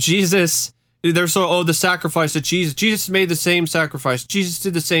Jesus, they're so, the sacrifice of Jesus. Jesus made the same sacrifice. Jesus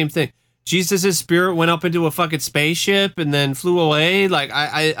did the same thing. Jesus' spirit went up into a fucking spaceship and then flew away. Like,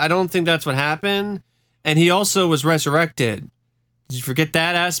 I don't think that's what happened. And he also was resurrected. Did you forget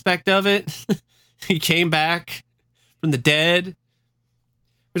that aspect of it? He came back from the dead.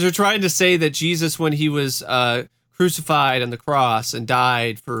 Because they're trying to say that Jesus, when he was crucified on the cross and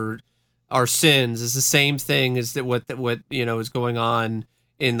died for our sins, is the same thing as what is going on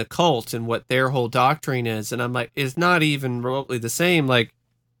in the cult and what their whole doctrine is. And I'm like, it's not even remotely the same. Like,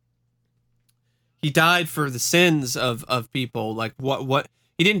 he died for the sins of people. Like, what?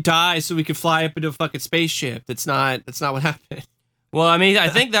 He didn't die so we could fly up into a fucking spaceship. That's not what happened. Well, I mean, I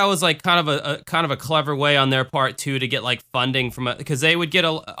think that was like kind of a clever way on their part too to get like funding from, because they would get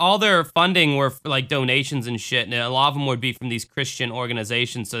all their funding were like donations and shit, and a lot of them would be from these Christian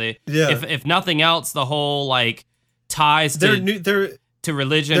organizations. So they, if nothing else, the whole like ties to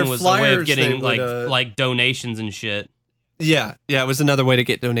religion was a way of getting like donations and shit. Yeah, it was another way to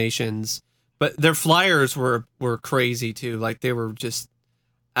get donations. But their flyers were crazy too. Like they were just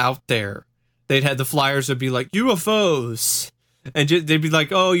out there. They'd had the flyers would be like UFOs, and they'd be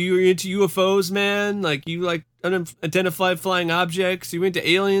like, "Oh, you're into UFOs, man? Like you like unidentified flying objects? You into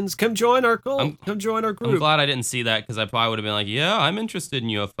aliens? Come join our cult. Come join our group." I'm glad I didn't see that because I probably would have been like, "Yeah, I'm interested in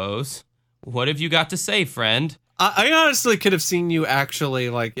UFOs. What have you got to say, friend?" I honestly could have seen you actually,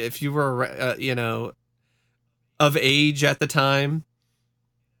 like, if you were, of age at the time,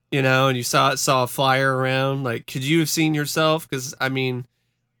 and you saw a flyer around, like, could you have seen yourself? Because, I mean,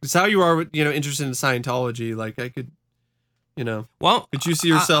 it's how you are, interested in Scientology. Like, I could, well, could you see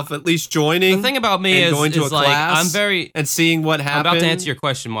yourself at least joining? The thing about me is, going to a like, class I'm very and seeing what happened. I'm about to answer your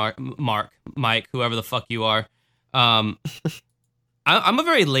question, Mike, whoever the fuck you are. I'm a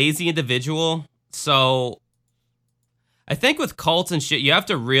very lazy individual, so I think with cults and shit, you have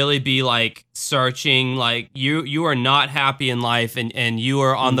to really be like searching, like you are not happy in life and you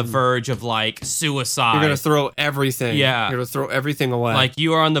are on the verge of like suicide. You're gonna throw everything. Yeah. You're gonna throw everything away. Like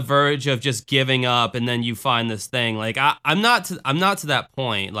you are on the verge of just giving up, and then you find this thing. Like I'm not to that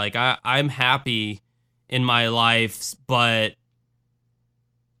point. Like I'm happy in my life, but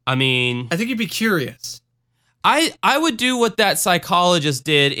I mean, I think you'd be curious. I would do what that psychologist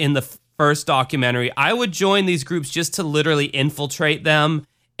did in the first documentary. I would join these groups just to literally infiltrate them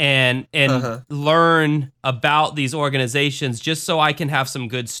and learn about these organizations, just so I can have some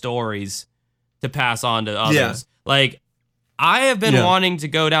good stories to pass on to others. Yeah. Like I have been wanting to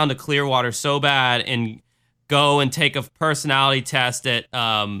go down to Clearwater so bad and go and take a personality test at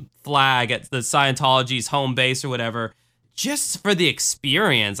Flag at the Scientology's home base or whatever, just for the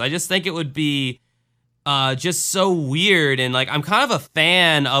experience. I just think it would be just so weird, and like I'm kind of a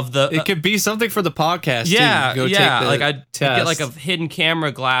fan of the. It could be something for the podcast. Yeah, too. Like I'd get like a hidden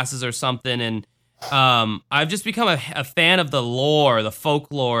camera glasses or something, and I've just become a fan of the lore, the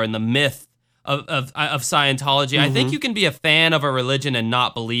folklore, and the myth of Scientology. I think you can be a fan of a religion and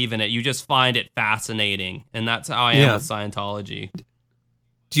not believe in it. You just find it fascinating, and that's how I am with Scientology.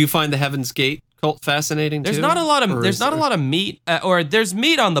 Do you find the Heaven's Gate cult fascinating there's too? Not a lot of there's not a lot of meat, or there's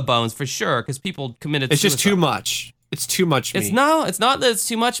meat on the bones for sure, because people committed it's suicide. Just too much. It's too much meat. It's not that it's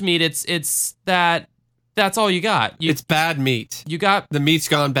too much meat. It's that that's all you got. It's bad meat. You got the meat's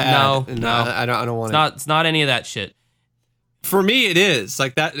gone bad. No, I don't want it. It's not any of that shit. For me, it is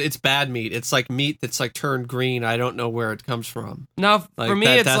like that. It's bad meat. It's like meat that's like turned green. I don't know where it comes from. No, like for me,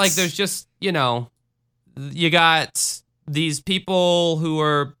 it's like there's just you got these people who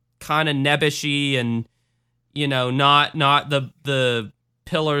are kind of nebbishy and not the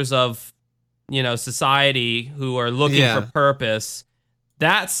pillars of society, who are looking for purpose.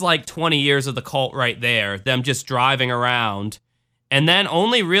 That's like 20 years of the cult right there, them just driving around. And then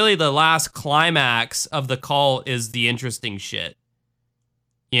only really the last climax of the cult is the interesting shit.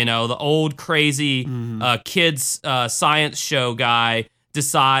 The old crazy kids science show guy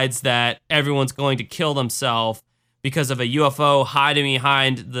decides that everyone's going to kill themselves because of a UFO hiding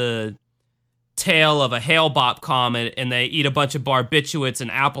behind the tail of a Hale-Bopp comet, and they eat a bunch of barbiturates and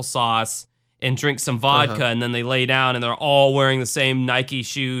applesauce and drink some vodka, and then they lay down and they're all wearing the same Nike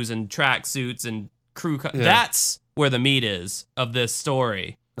shoes and track suits and crew. That's where the meat is of this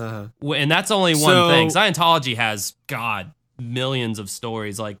story. And that's only one thing. Scientology has, millions of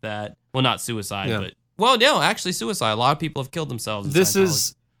stories like that. Well, not suicide, but actually suicide. A lot of people have killed themselves.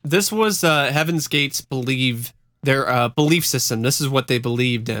 This was Heaven's Gate's their belief system. This is what they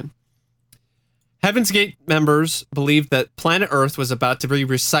believed in. Heaven's Gate members believed that planet Earth was about to be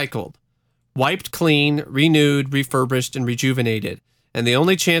recycled, wiped clean, renewed, refurbished, and rejuvenated, and the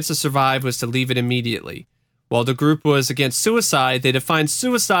only chance to survive was to leave it immediately. While the group was against suicide, they defined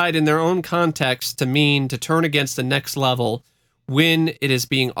suicide in their own context to mean to turn against the next level when it is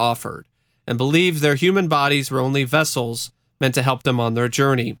being offered, and believed their human bodies were only vessels meant to help them on their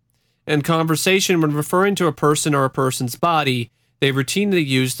journey. In conversation, when referring to a person or a person's body, they routinely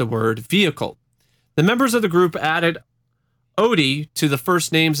used the word vehicle. The members of the group added Odi to the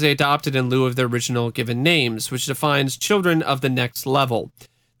first names they adopted in lieu of their original given names, which defines children of the next level.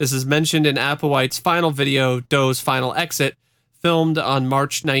 This is mentioned in Applewhite's final video, Doe's Final Exit, filmed on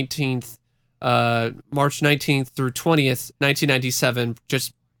March 19th through 20th, 1997,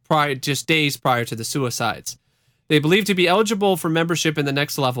 just days prior to the suicides. They believed to be eligible for membership in the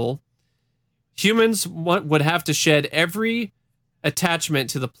next level, humans would have to shed every attachment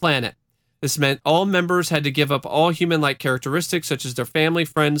to the planet. This meant all members had to give up all human-like characteristics such as their family,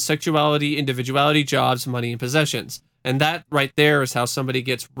 friends, sexuality, individuality, jobs, money, and possessions. And that right there is how somebody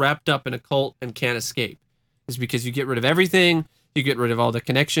gets wrapped up in a cult and can't escape. Is because you get rid of everything, you get rid of all the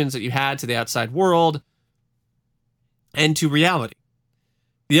connections that you had to the outside world, and to reality.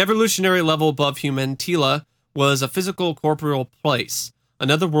 The evolutionary level above human, Tila, was a physical corporeal place,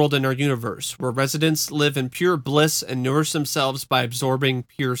 another world in our universe, where residents live in pure bliss and nourish themselves by absorbing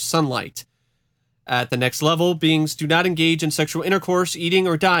pure sunlight. At the next level, beings do not engage in sexual intercourse, eating,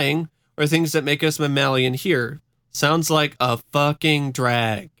 or dying, or things that make us mammalian here. Sounds like a fucking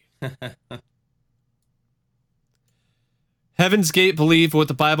drag. Heaven's Gate believe what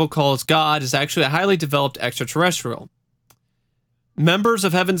the Bible calls God is actually a highly developed extraterrestrial. Members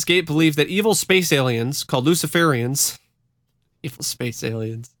of Heaven's Gate believe that evil space aliens, called Luciferians, evil space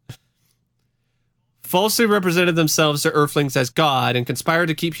aliens, falsely represented themselves to Earthlings as God and conspired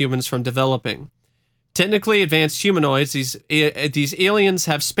to keep humans from developing. Technically advanced humanoids, these aliens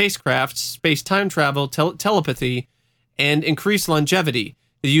have spacecraft, space-time travel, telepathy, and increased longevity.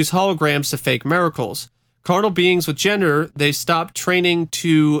 They use holograms to fake miracles. Carnal beings with gender, they stopped training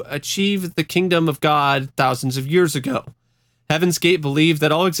to achieve the kingdom of God thousands of years ago. Heaven's Gate believed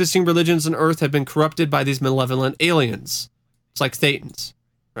that all existing religions on Earth had been corrupted by these malevolent aliens. It's like Thetans,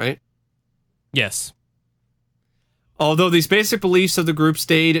 right? Yes. Although these basic beliefs of the group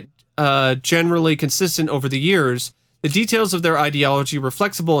stayed generally consistent over the years, the details of their ideology were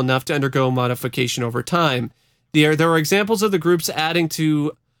flexible enough to undergo modification over time. There are examples of the groups adding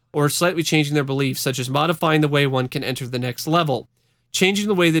to or slightly changing their beliefs, such as modifying the way one can enter the next level, changing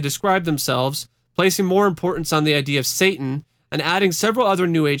the way they describe themselves, placing more importance on the idea of Satan, and adding several other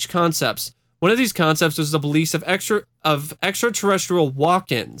New Age concepts. One of these concepts was the beliefs of extraterrestrial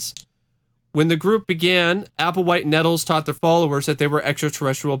walk-ins. When the group began, Applewhite and Nettles taught their followers that they were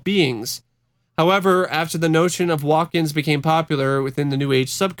extraterrestrial beings. However, after the notion of walk-ins became popular within the New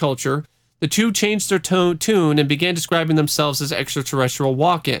Age subculture, the two changed their tune and began describing themselves as extraterrestrial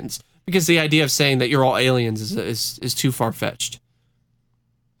walk-ins, because the idea of saying that you're all aliens is too far-fetched.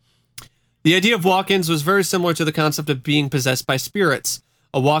 The idea of walk-ins was very similar to the concept of being possessed by spirits.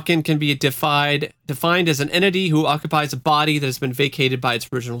 A walk-in can be defined as an entity who occupies a body that has been vacated by its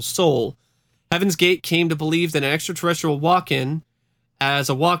original soul. Heaven's Gate came to believe that an extraterrestrial walk-in as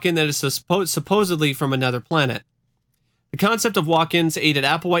a walk-in that is supposedly from another planet. The concept of walk-ins aided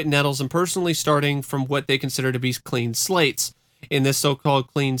Applewhite and Nettles in personally starting from what they consider to be clean slates. In this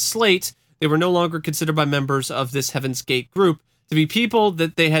so-called clean slate, they were no longer considered by members of this Heaven's Gate group to be people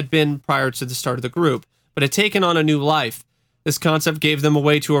that they had been prior to the start of the group, but had taken on a new life. This concept gave them a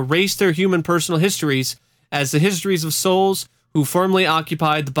way to erase their human personal histories as the histories of souls who formerly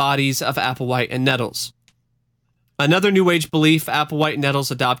occupied the bodies of Applewhite and Nettles. Another New Age belief Applewhite and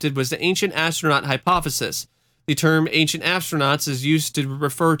Nettles adopted was the ancient astronaut hypothesis. The term ancient astronauts is used to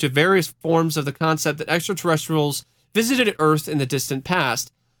refer to various forms of the concept that extraterrestrials visited Earth in the distant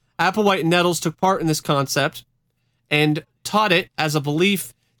past. Applewhite and Nettles took part in this concept and taught it as a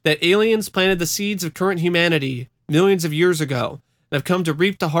belief that aliens planted the seeds of current humanity millions of years ago and have come to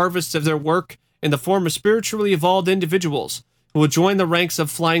reap the harvest of their work in the form of spiritually evolved individuals who will join the ranks of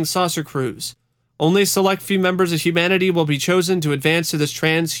flying saucer crews. Only a select few members of humanity will be chosen to advance to this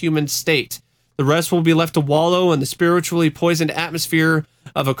transhuman state. The rest will be left to wallow in the spiritually poisoned atmosphere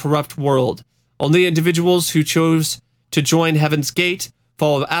of a corrupt world. Only individuals who chose to join Heaven's Gate,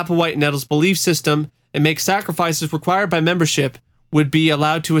 follow Applewhite and Nettles' belief system, and make sacrifices required by membership would be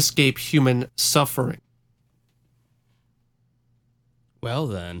allowed to escape human suffering. Well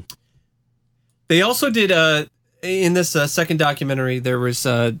then. They also did, in this second documentary, there was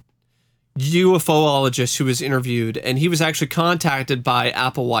a UFOologist who was interviewed, and he was actually contacted by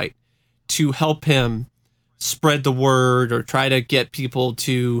Applewhite to help him spread the word or try to get people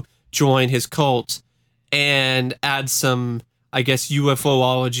to join his cult and add some, I guess,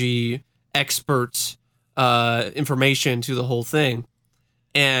 UFOlogy experts information to the whole thing.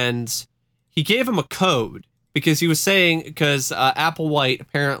 And he gave him a code because he was saying, because Applewhite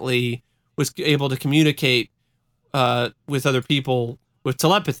apparently was able to communicate with other people with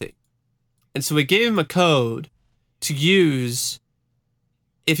telepathy. And so he gave him a code to use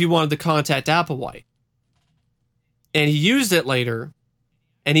if he wanted to contact Applewhite. And he used it later,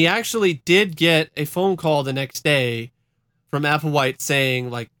 and he actually did get a phone call the next day from Applewhite saying,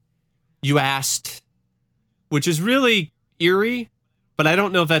 like, you asked, which is really eerie, but I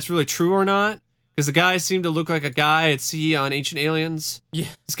don't know if that's really true or not, because the guy seemed to look like a guy I'd see on Ancient Aliens. Yeah.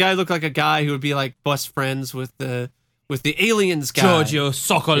 This guy looked like a guy who would be like best friends with the aliens guy. Giorgio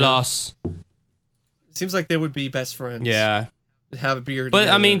Sokolos. Yeah. Seems like they would be best friends. Yeah. Have a beard. But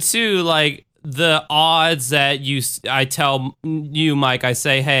together. I mean, too, like the odds that I tell you, Mike, I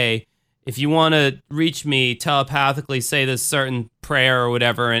say, hey, if you want to reach me telepathically, say this certain prayer or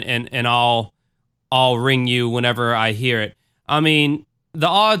whatever, and I'll ring you whenever I hear it. I mean, the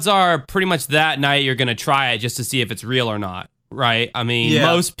odds are pretty much that night you're going to try it just to see if it's real or not, right? I mean,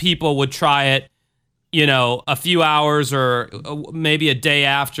 most people would try it, a few hours or maybe a day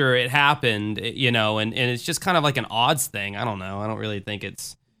after it happened, and it's just kind of like an odds thing. I don't know. I don't really think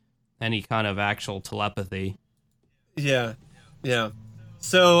it's any kind of actual telepathy. Yeah.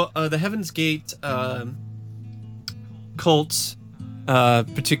 So the Heaven's Gate cult,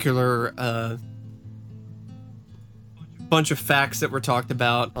 particular bunch of facts that were talked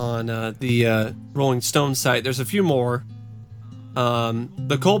about on the Rolling Stone site. There's a few more.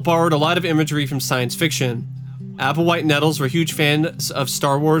 The cult borrowed a lot of imagery from science fiction. Applewhite Nettles were huge fans of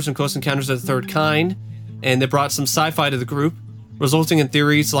Star Wars and Close Encounters of the Third Kind, and they brought some sci-fi to the group, resulting in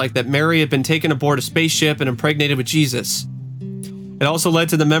theories like that Mary had been taken aboard a spaceship and impregnated with Jesus. It also led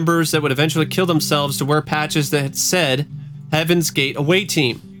to the members that would eventually kill themselves to wear patches that had said Heaven's Gate Away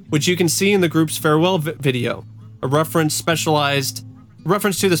Team, which you can see in the group's farewell video, a reference to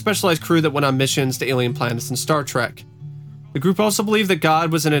the specialized crew that went on missions to alien planets in Star Trek. The group also believed that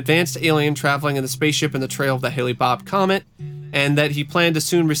God was an advanced alien traveling in the spaceship in the trail of the Hale-Bopp comet, and that he planned to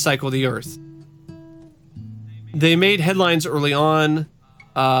soon recycle the Earth. They made headlines early on.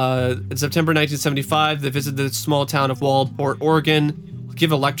 In September 1975, they visited the small town of Waldport, Oregon, to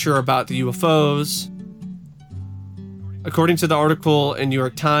give a lecture about the UFOs. According to the article in New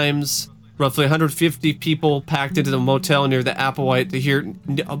York Times, roughly 150 people packed into the motel near the Applewhite to hear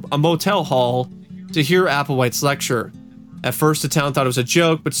a motel hall to hear Applewhite's lecture. At first, the town thought it was a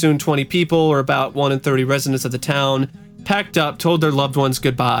joke, but soon 20 people, or about 1 in 30 residents of the town, packed up, told their loved ones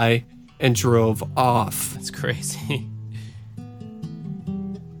goodbye, and drove off. That's crazy.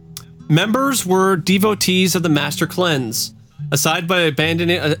 Members were devotees of the Master Cleanse. Aside by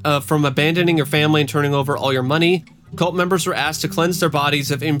abandoning your family and turning over all your money, cult members were asked to cleanse their bodies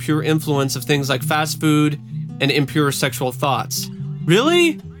of impure influence of things like fast food and impure sexual thoughts.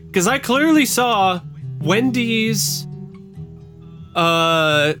 Really? Because I clearly saw Wendy's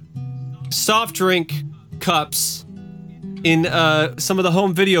soft drink cups in some of the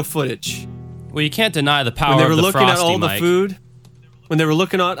home video footage. Well, you can't deny the power of the Frosty, When they were looking at all Mike. the food, when they were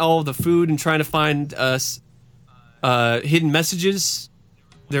looking at all of the food and trying to find hidden messages,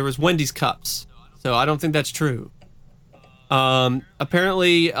 there was Wendy's cups. So I don't think that's true.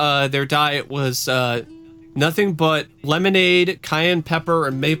 Apparently, their diet was nothing but lemonade, cayenne pepper,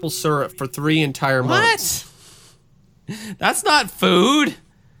 and maple syrup for 3 entire months. What? That's not food.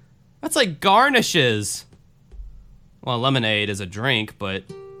 That's like garnishes. Well, lemonade is a drink, but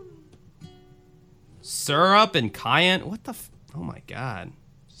syrup and cayenne? What the oh my god.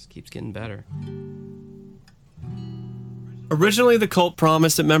 Just keeps getting better. Originally, the cult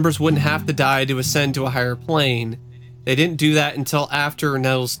promised that members wouldn't have to die to ascend to a higher plane. They didn't do that until after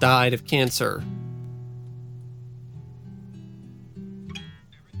Nettles died of cancer.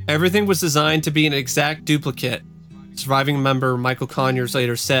 Everything was designed to be an exact duplicate. Surviving member Michael Conyers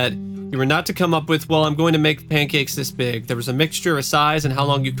later said, "You were not to come up with, well, I'm going to make pancakes this big. There was a mixture of size and how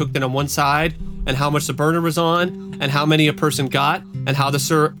long you cooked it on one side, and how much the burner was on, and how many a person got, and how the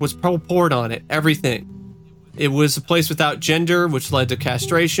syrup was poured on it. Everything. It was a place without gender, which led to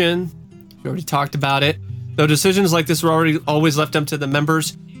castration." We already talked about it. Though decisions like this were always left up to the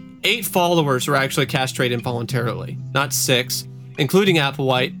members, 8 followers were actually castrated involuntarily, not 6, including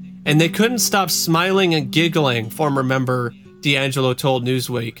Applewhite, and they couldn't stop smiling and giggling, former member D'Angelo told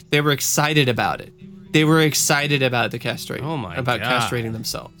Newsweek. They were excited about it. They were excited about the castrating. Oh my about God. castrating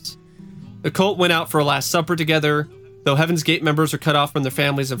themselves. The cult went out for a last supper together. Though Heaven's Gate members were cut off from their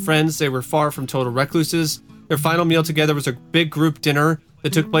families and friends, they were far from total recluses. Their final meal together was a big group dinner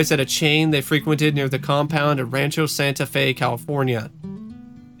that took place at a chain they frequented near the compound in Rancho Santa Fe, California.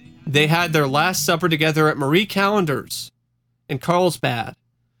 They had their last supper together at Marie Callender's in Carlsbad.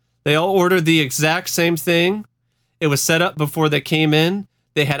 They all ordered the exact same thing. It was set up before they came in.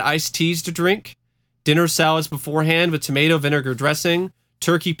 They had iced teas to drink, dinner salads beforehand with tomato vinegar dressing,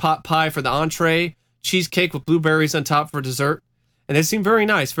 turkey pot pie for the entree, cheesecake with blueberries on top for dessert. And they seemed very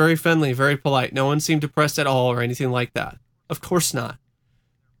nice, very friendly, very polite. No one seemed depressed at all or anything like that. Of course not.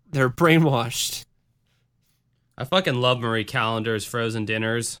 They're brainwashed. I fucking love Marie Callender's frozen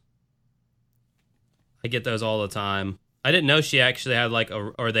dinners. I get those all the time. I didn't know she actually had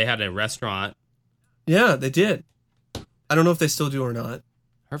or they had a restaurant. Yeah, they did. I don't know if they still do or not.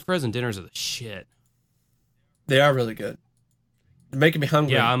 Her frozen dinners are the shit. They are really good. They're making me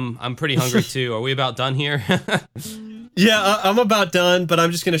hungry. Yeah, I'm pretty hungry too. Are we about done here? Yeah, I'm about done, but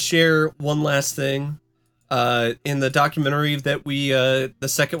I'm just going to share one last thing. In the documentary that the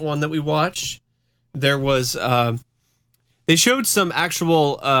second one that we watched, there was, they showed some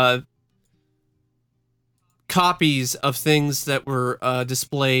actual copies of things that were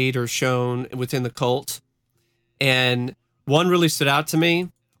displayed or shown within the cult, and one really stood out to me,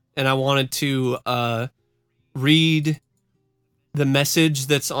 and I wanted to read the message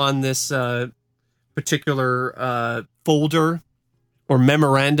that's on this particular folder or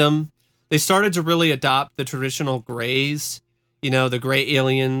memorandum. They started to really adopt the traditional grays, the gray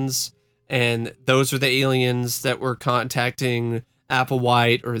aliens, and those are the aliens that were contacting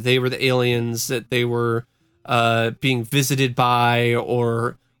Applewhite, or they were the aliens that they were being visited by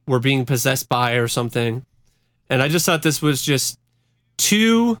or were being possessed by or something. And I just thought this was just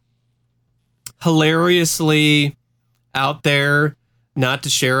too hilariously out there not to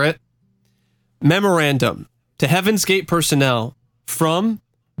share it. Memorandum to Heaven's Gate personnel from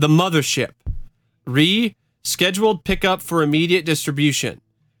the mothership. Scheduled pickup for immediate distribution.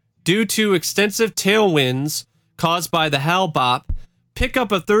 Due to extensive tailwinds caused by the Halbop,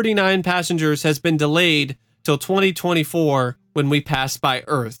 pickup of 39 passengers has been delayed till 2024 when we pass by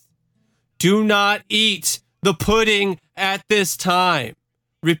Earth. Do not eat the pudding at this time.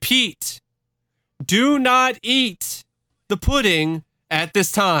 Repeat. Do not eat the pudding at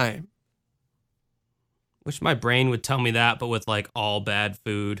this time. Wish my brain would tell me that, but with like all bad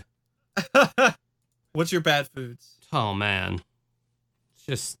food. What's your bad foods? Oh man,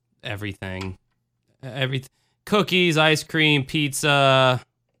 just everything. Cookies, ice cream, pizza,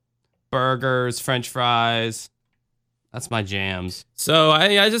 burgers, French fries. That's my jams. So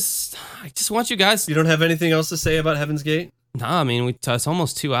I just want you guys. You don't have anything else to say about Heaven's Gate? Nah, I mean it's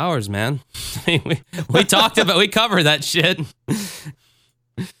almost 2 hours, man. we talked about, we covered that shit.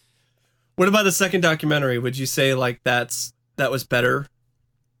 What about the second documentary? Would you say like that was better?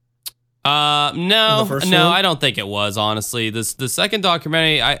 No, one? I don't think it was, honestly. The second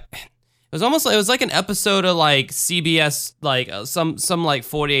documentary, it was like an episode of like CBS, like some like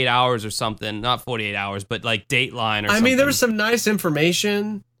 48 hours or something. Not 48 hours, but like Dateline or something. I mean, there was some nice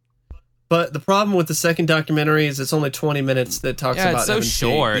information, but the problem with the second documentary is it's only 20 minutes that talks about it's so Heaven's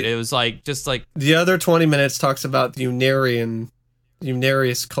short. Gate. It was like just like the other 20 minutes talks about the Unarius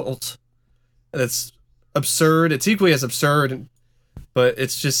cult. That's absurd. It's equally as absurd, but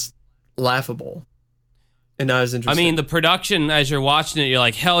it's just laughable and not as interesting. I mean, the production, as you're watching it, you're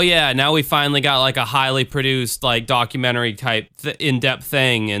like, hell yeah, now we finally got like a highly produced like documentary type in-depth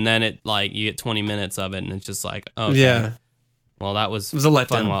thing, and then it like you get 20 minutes of it and it's just like, oh yeah, well, it was a letdown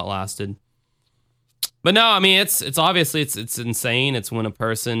fun while it lasted. But no, I mean, it's obviously it's insane. It's when a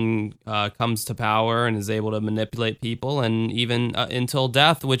person comes to power and is able to manipulate people, and even until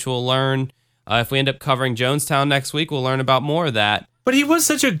death, which we'll learn if we end up covering Jonestown next week, we'll learn about more of that. But he was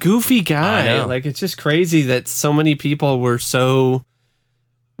such a goofy guy. Like, it's just crazy that so many people were so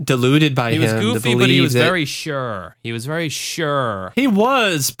deluded by him. He was goofy, but he was very sure. He was very sure. He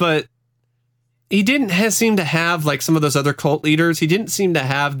was, but he didn't seem to have, like, some of those other cult leaders. He didn't seem to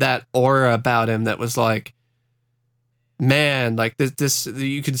have that aura about him that was like, man, like, this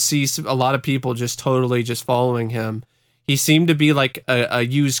you could see a lot of people just totally just following him. He seemed to be like a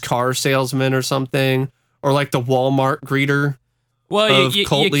used car salesman or something, or like the Walmart greeter. Well, you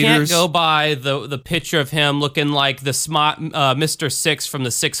can't go by the picture of him looking like the smart Mr. Six from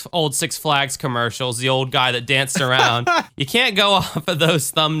the old Six Flags commercials, the old guy that danced around. You can't go off of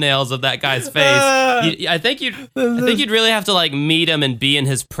those thumbnails of that guy's face. I think you'd really have to like meet him and be in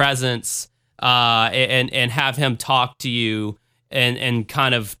his presence, and have him talk to you and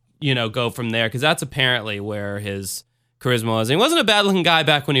kind of go from there, because that's apparently where his charisma was. And he wasn't a bad looking guy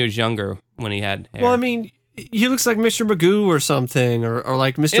back when he was younger, when he had hair. Well, I mean, he looks like Mr. Magoo or something, or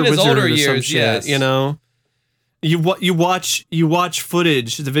like Mr. In his Wizard older or years, some shit. yes. You watch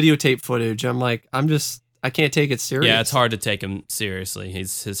footage, the videotape footage. I can't take it serious. Yeah, it's hard to take him seriously.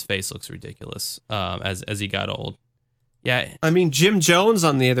 His face looks ridiculous as he got old. Yeah, I mean, Jim Jones,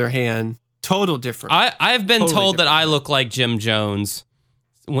 on the other hand, total different. I've been Totally told that different. I look like Jim Jones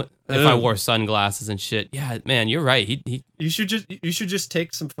if I wore sunglasses and shit. Yeah, man, you're right. You should just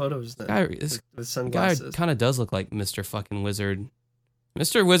take some photos then. With Guy sunglasses. kind of does look like Mr. fucking Wizard.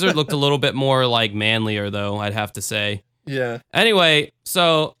 Mr. Wizard looked a little bit more like manlier, though, I'd have to say. Yeah. Anyway,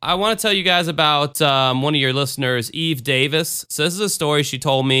 so I want to tell you guys about one of your listeners, Eve Davis. So this is a story she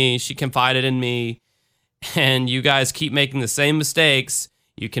told me. She confided in me, and you guys keep making the same mistakes.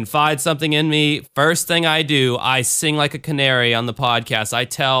 You confide something in me. First thing I do, I sing like a canary on the podcast. I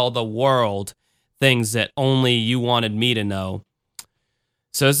tell the world things that only you wanted me to know.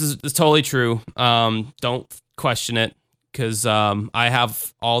 So this is totally true. Don't question it, because I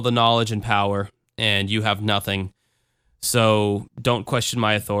have all the knowledge and power, and you have nothing. So don't question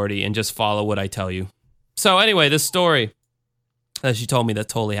my authority and just follow what I tell you. So anyway, this story that she told me that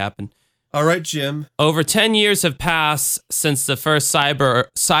totally happened. All right, Jim. Over 10 years have passed since the first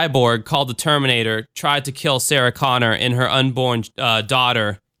cyborg called the Terminator tried to kill Sarah Connor and her unborn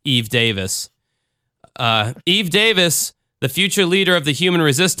daughter, Eve Davis. Eve Davis, the future leader of the human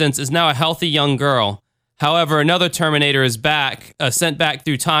resistance, is now a healthy young girl. However, another Terminator is sent back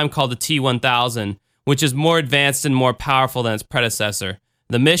through time called the T-1000, which is more advanced and more powerful than its predecessor.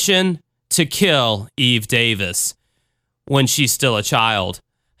 The mission? To kill Eve Davis when she's still a child.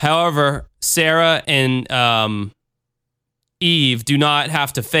 However, Sarah and Eve do not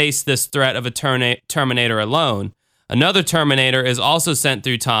have to face this threat of a Terminator alone. Another Terminator is also sent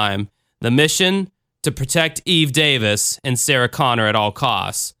through time. The mission? To protect Eve Davis and Sarah Connor at all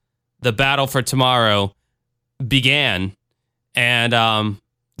costs. The battle for tomorrow began. And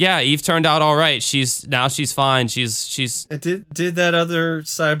Eve turned out all right. She's fine. She's Did that other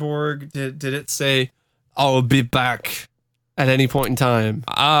cyborg did it say I'll be back at any point in time?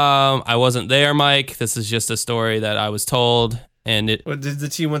 I wasn't there, Mike. This is just a story that I was told. And did the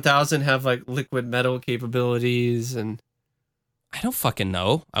T-1000 have like liquid metal capabilities? And I don't fucking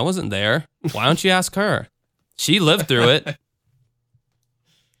know. I wasn't there. Why don't you ask her? She lived through it.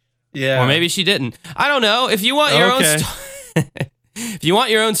 Yeah. Or maybe she didn't. I don't know. If you want your own if you want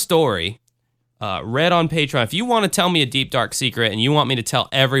your own story read on Patreon, if you want to tell me a deep dark secret and you want me to tell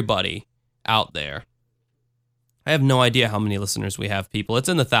everybody out there, I have no idea how many listeners we have, people. It's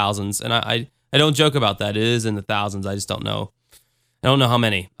in the thousands, and I don't joke about that. It is in the thousands. I just don't know. I don't know how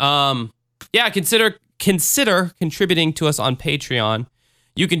many. Consider contributing to us on Patreon.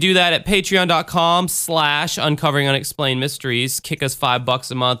 You can do that at patreon.com/uncovering unexplained mysteries. Kick us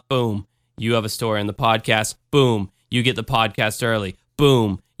 $5 a month. Boom. You have a story in the podcast. Boom. You get the podcast early.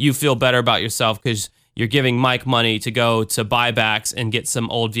 Boom. You feel better about yourself because you're giving Mike money to go to buybacks and get some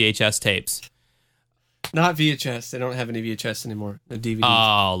old VHS tapes. Not VHS. They don't have any VHS anymore. The DVD.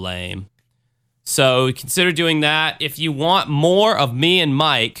 Oh, lame. So consider doing that. If you want more of me and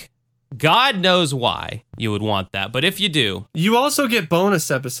Mike, God knows why you would want that. But if you do, you also get bonus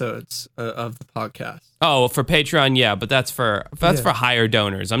episodes of the podcast. Oh, for Patreon, yeah, but that's for higher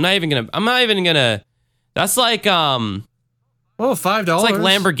donors. I'm not even gonna. That's like $5. It's like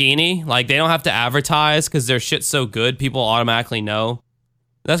Lamborghini. Like they don't have to advertise because their shit's so good. People automatically know.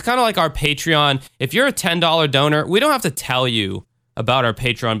 That's kind of like our Patreon. If you're a $10 donor, we don't have to tell you about our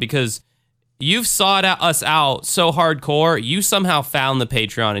Patreon because you've sought us out so hardcore. You somehow found the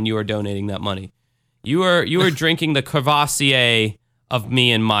Patreon and you are donating that money. You are drinking the Courvoisier of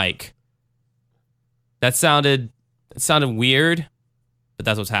me and Mike. That sounded weird, but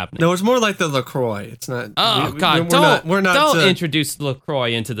that's what's happening. No, it's more like the LaCroix. It's not. Oh God! Don't introduce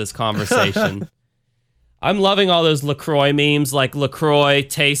LaCroix into this conversation. I'm loving all those LaCroix memes. Like LaCroix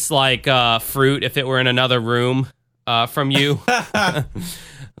tastes like fruit if it were in another room from you.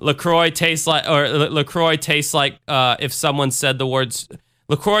 LaCroix tastes like if someone said the words.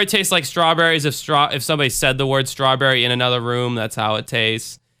 LaCroix tastes like strawberries if somebody said the word strawberry in another room. That's how it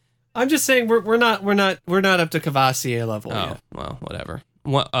tastes. I'm just saying we're not up to Courvoisier level yet. Well, whatever.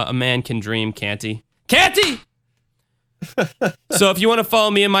 A man can dream, can't he? Can't he? So if you want to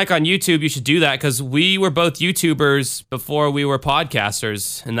follow me and Mike on YouTube, you should do that because we were both YouTubers before we were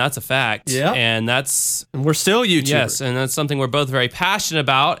podcasters, and that's a fact. Yeah. And we're still YouTubers. Yes, and that's something we're both very passionate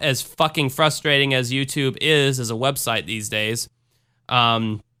about, as fucking frustrating as YouTube is as a website these days.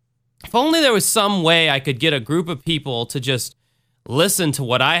 If only there was some way I could get a group of people to just listen to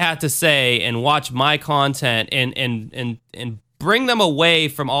what I had to say and watch my content and bring them away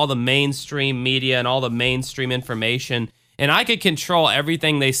from all the mainstream media and all the mainstream information, and I could control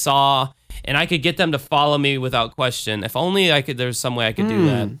everything they saw, and I could get them to follow me without question. If only there's some way I could do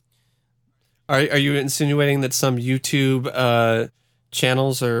that. Are you insinuating that some YouTube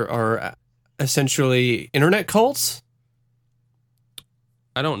channels are essentially internet cults?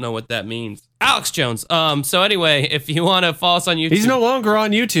 I don't know what that means. Alex Jones. So anyway, if you want to follow us on YouTube. He's no longer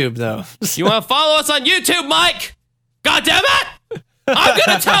on YouTube, though. You want to follow us on YouTube, Mike? God damn it! I'm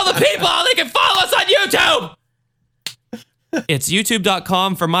going to tell the people how they can follow us on YouTube! It's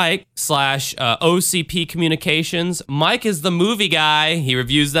youtube.com for Mike /OCP Communications. Mike is the movie guy. He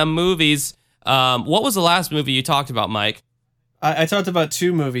reviews them movies. What was the last movie you talked about, Mike? I talked about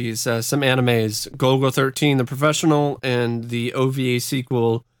two movies, some animes, Golgo 13, The Professional, and the OVA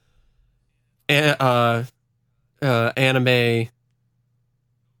sequel, anime,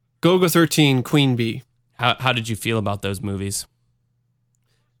 Golgo 13, Queen Bee. How did you feel about those movies?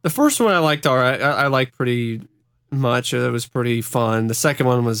 The first one I liked, all right. I liked pretty much. It was pretty fun. The second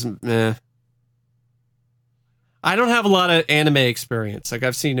one was meh. I don't have a lot of anime experience. Like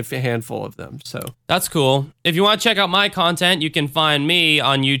I've seen a handful of them, so that's cool. If you want to check out my content, you can find me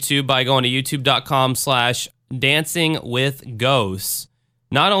on YouTube by going to youtube.com/dancingwithghosts.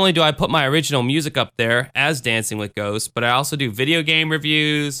 Not only do I put my original music up there as Dancing with Ghosts, but I also do video game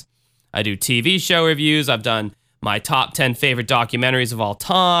reviews. I do TV show reviews. I've done my top 10 favorite documentaries of all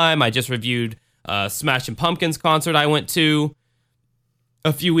time. I just reviewed Smashing Pumpkins concert I went to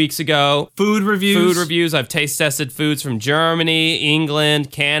a few weeks ago. Food reviews. I've taste tested foods from Germany,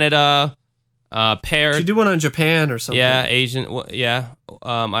 England, Canada, pear. Did you do one on Japan or something? Yeah, Asian. Yeah.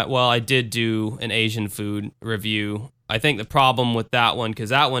 I did do an Asian food review. I think the problem with that one, because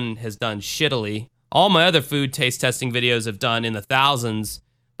that one has done shittily. All my other food taste testing videos have done in the thousands,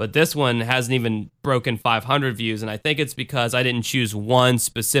 but this one hasn't even broken 500 views. And I think it's because I didn't choose one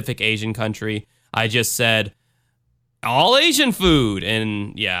specific Asian country. I just said all Asian food.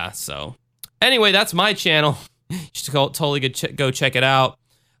 And yeah, so anyway, that's my channel. You should totally go check it out.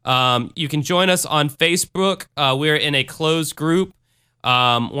 You can join us on Facebook. We're in a closed group.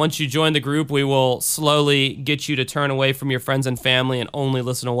 Once you join the group, we will slowly get you to turn away from your friends and family and only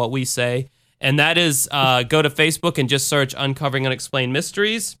listen to what we say. And that is go to Facebook and just search Uncovering Unexplained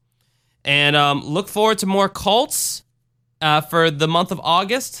Mysteries. And look forward to more cults for the month of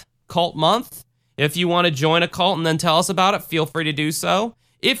August, Cult Month. If you want to join a cult and then tell us about it, feel free to do so.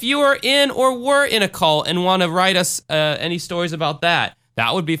 If you are in or were in a cult and want to write us any stories about that,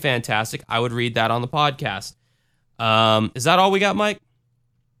 that would be fantastic. I would read that on the podcast. Is that all we got, Mike?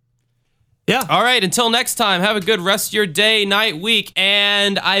 Yeah. All right. Until next time, have a good rest of your day, night, week,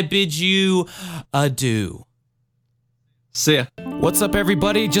 and I bid you adieu. See ya. What's up,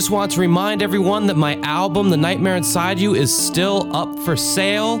 everybody? Just want to remind everyone that my album, The Nightmare Inside You, is still up for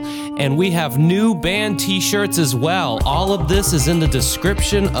sale, and we have new band t-shirts as well. All of this is in the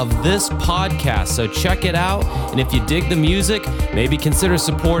description of this podcast, so check it out. And if you dig the music, maybe consider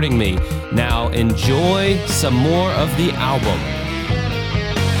supporting me. Now, enjoy some more of the album.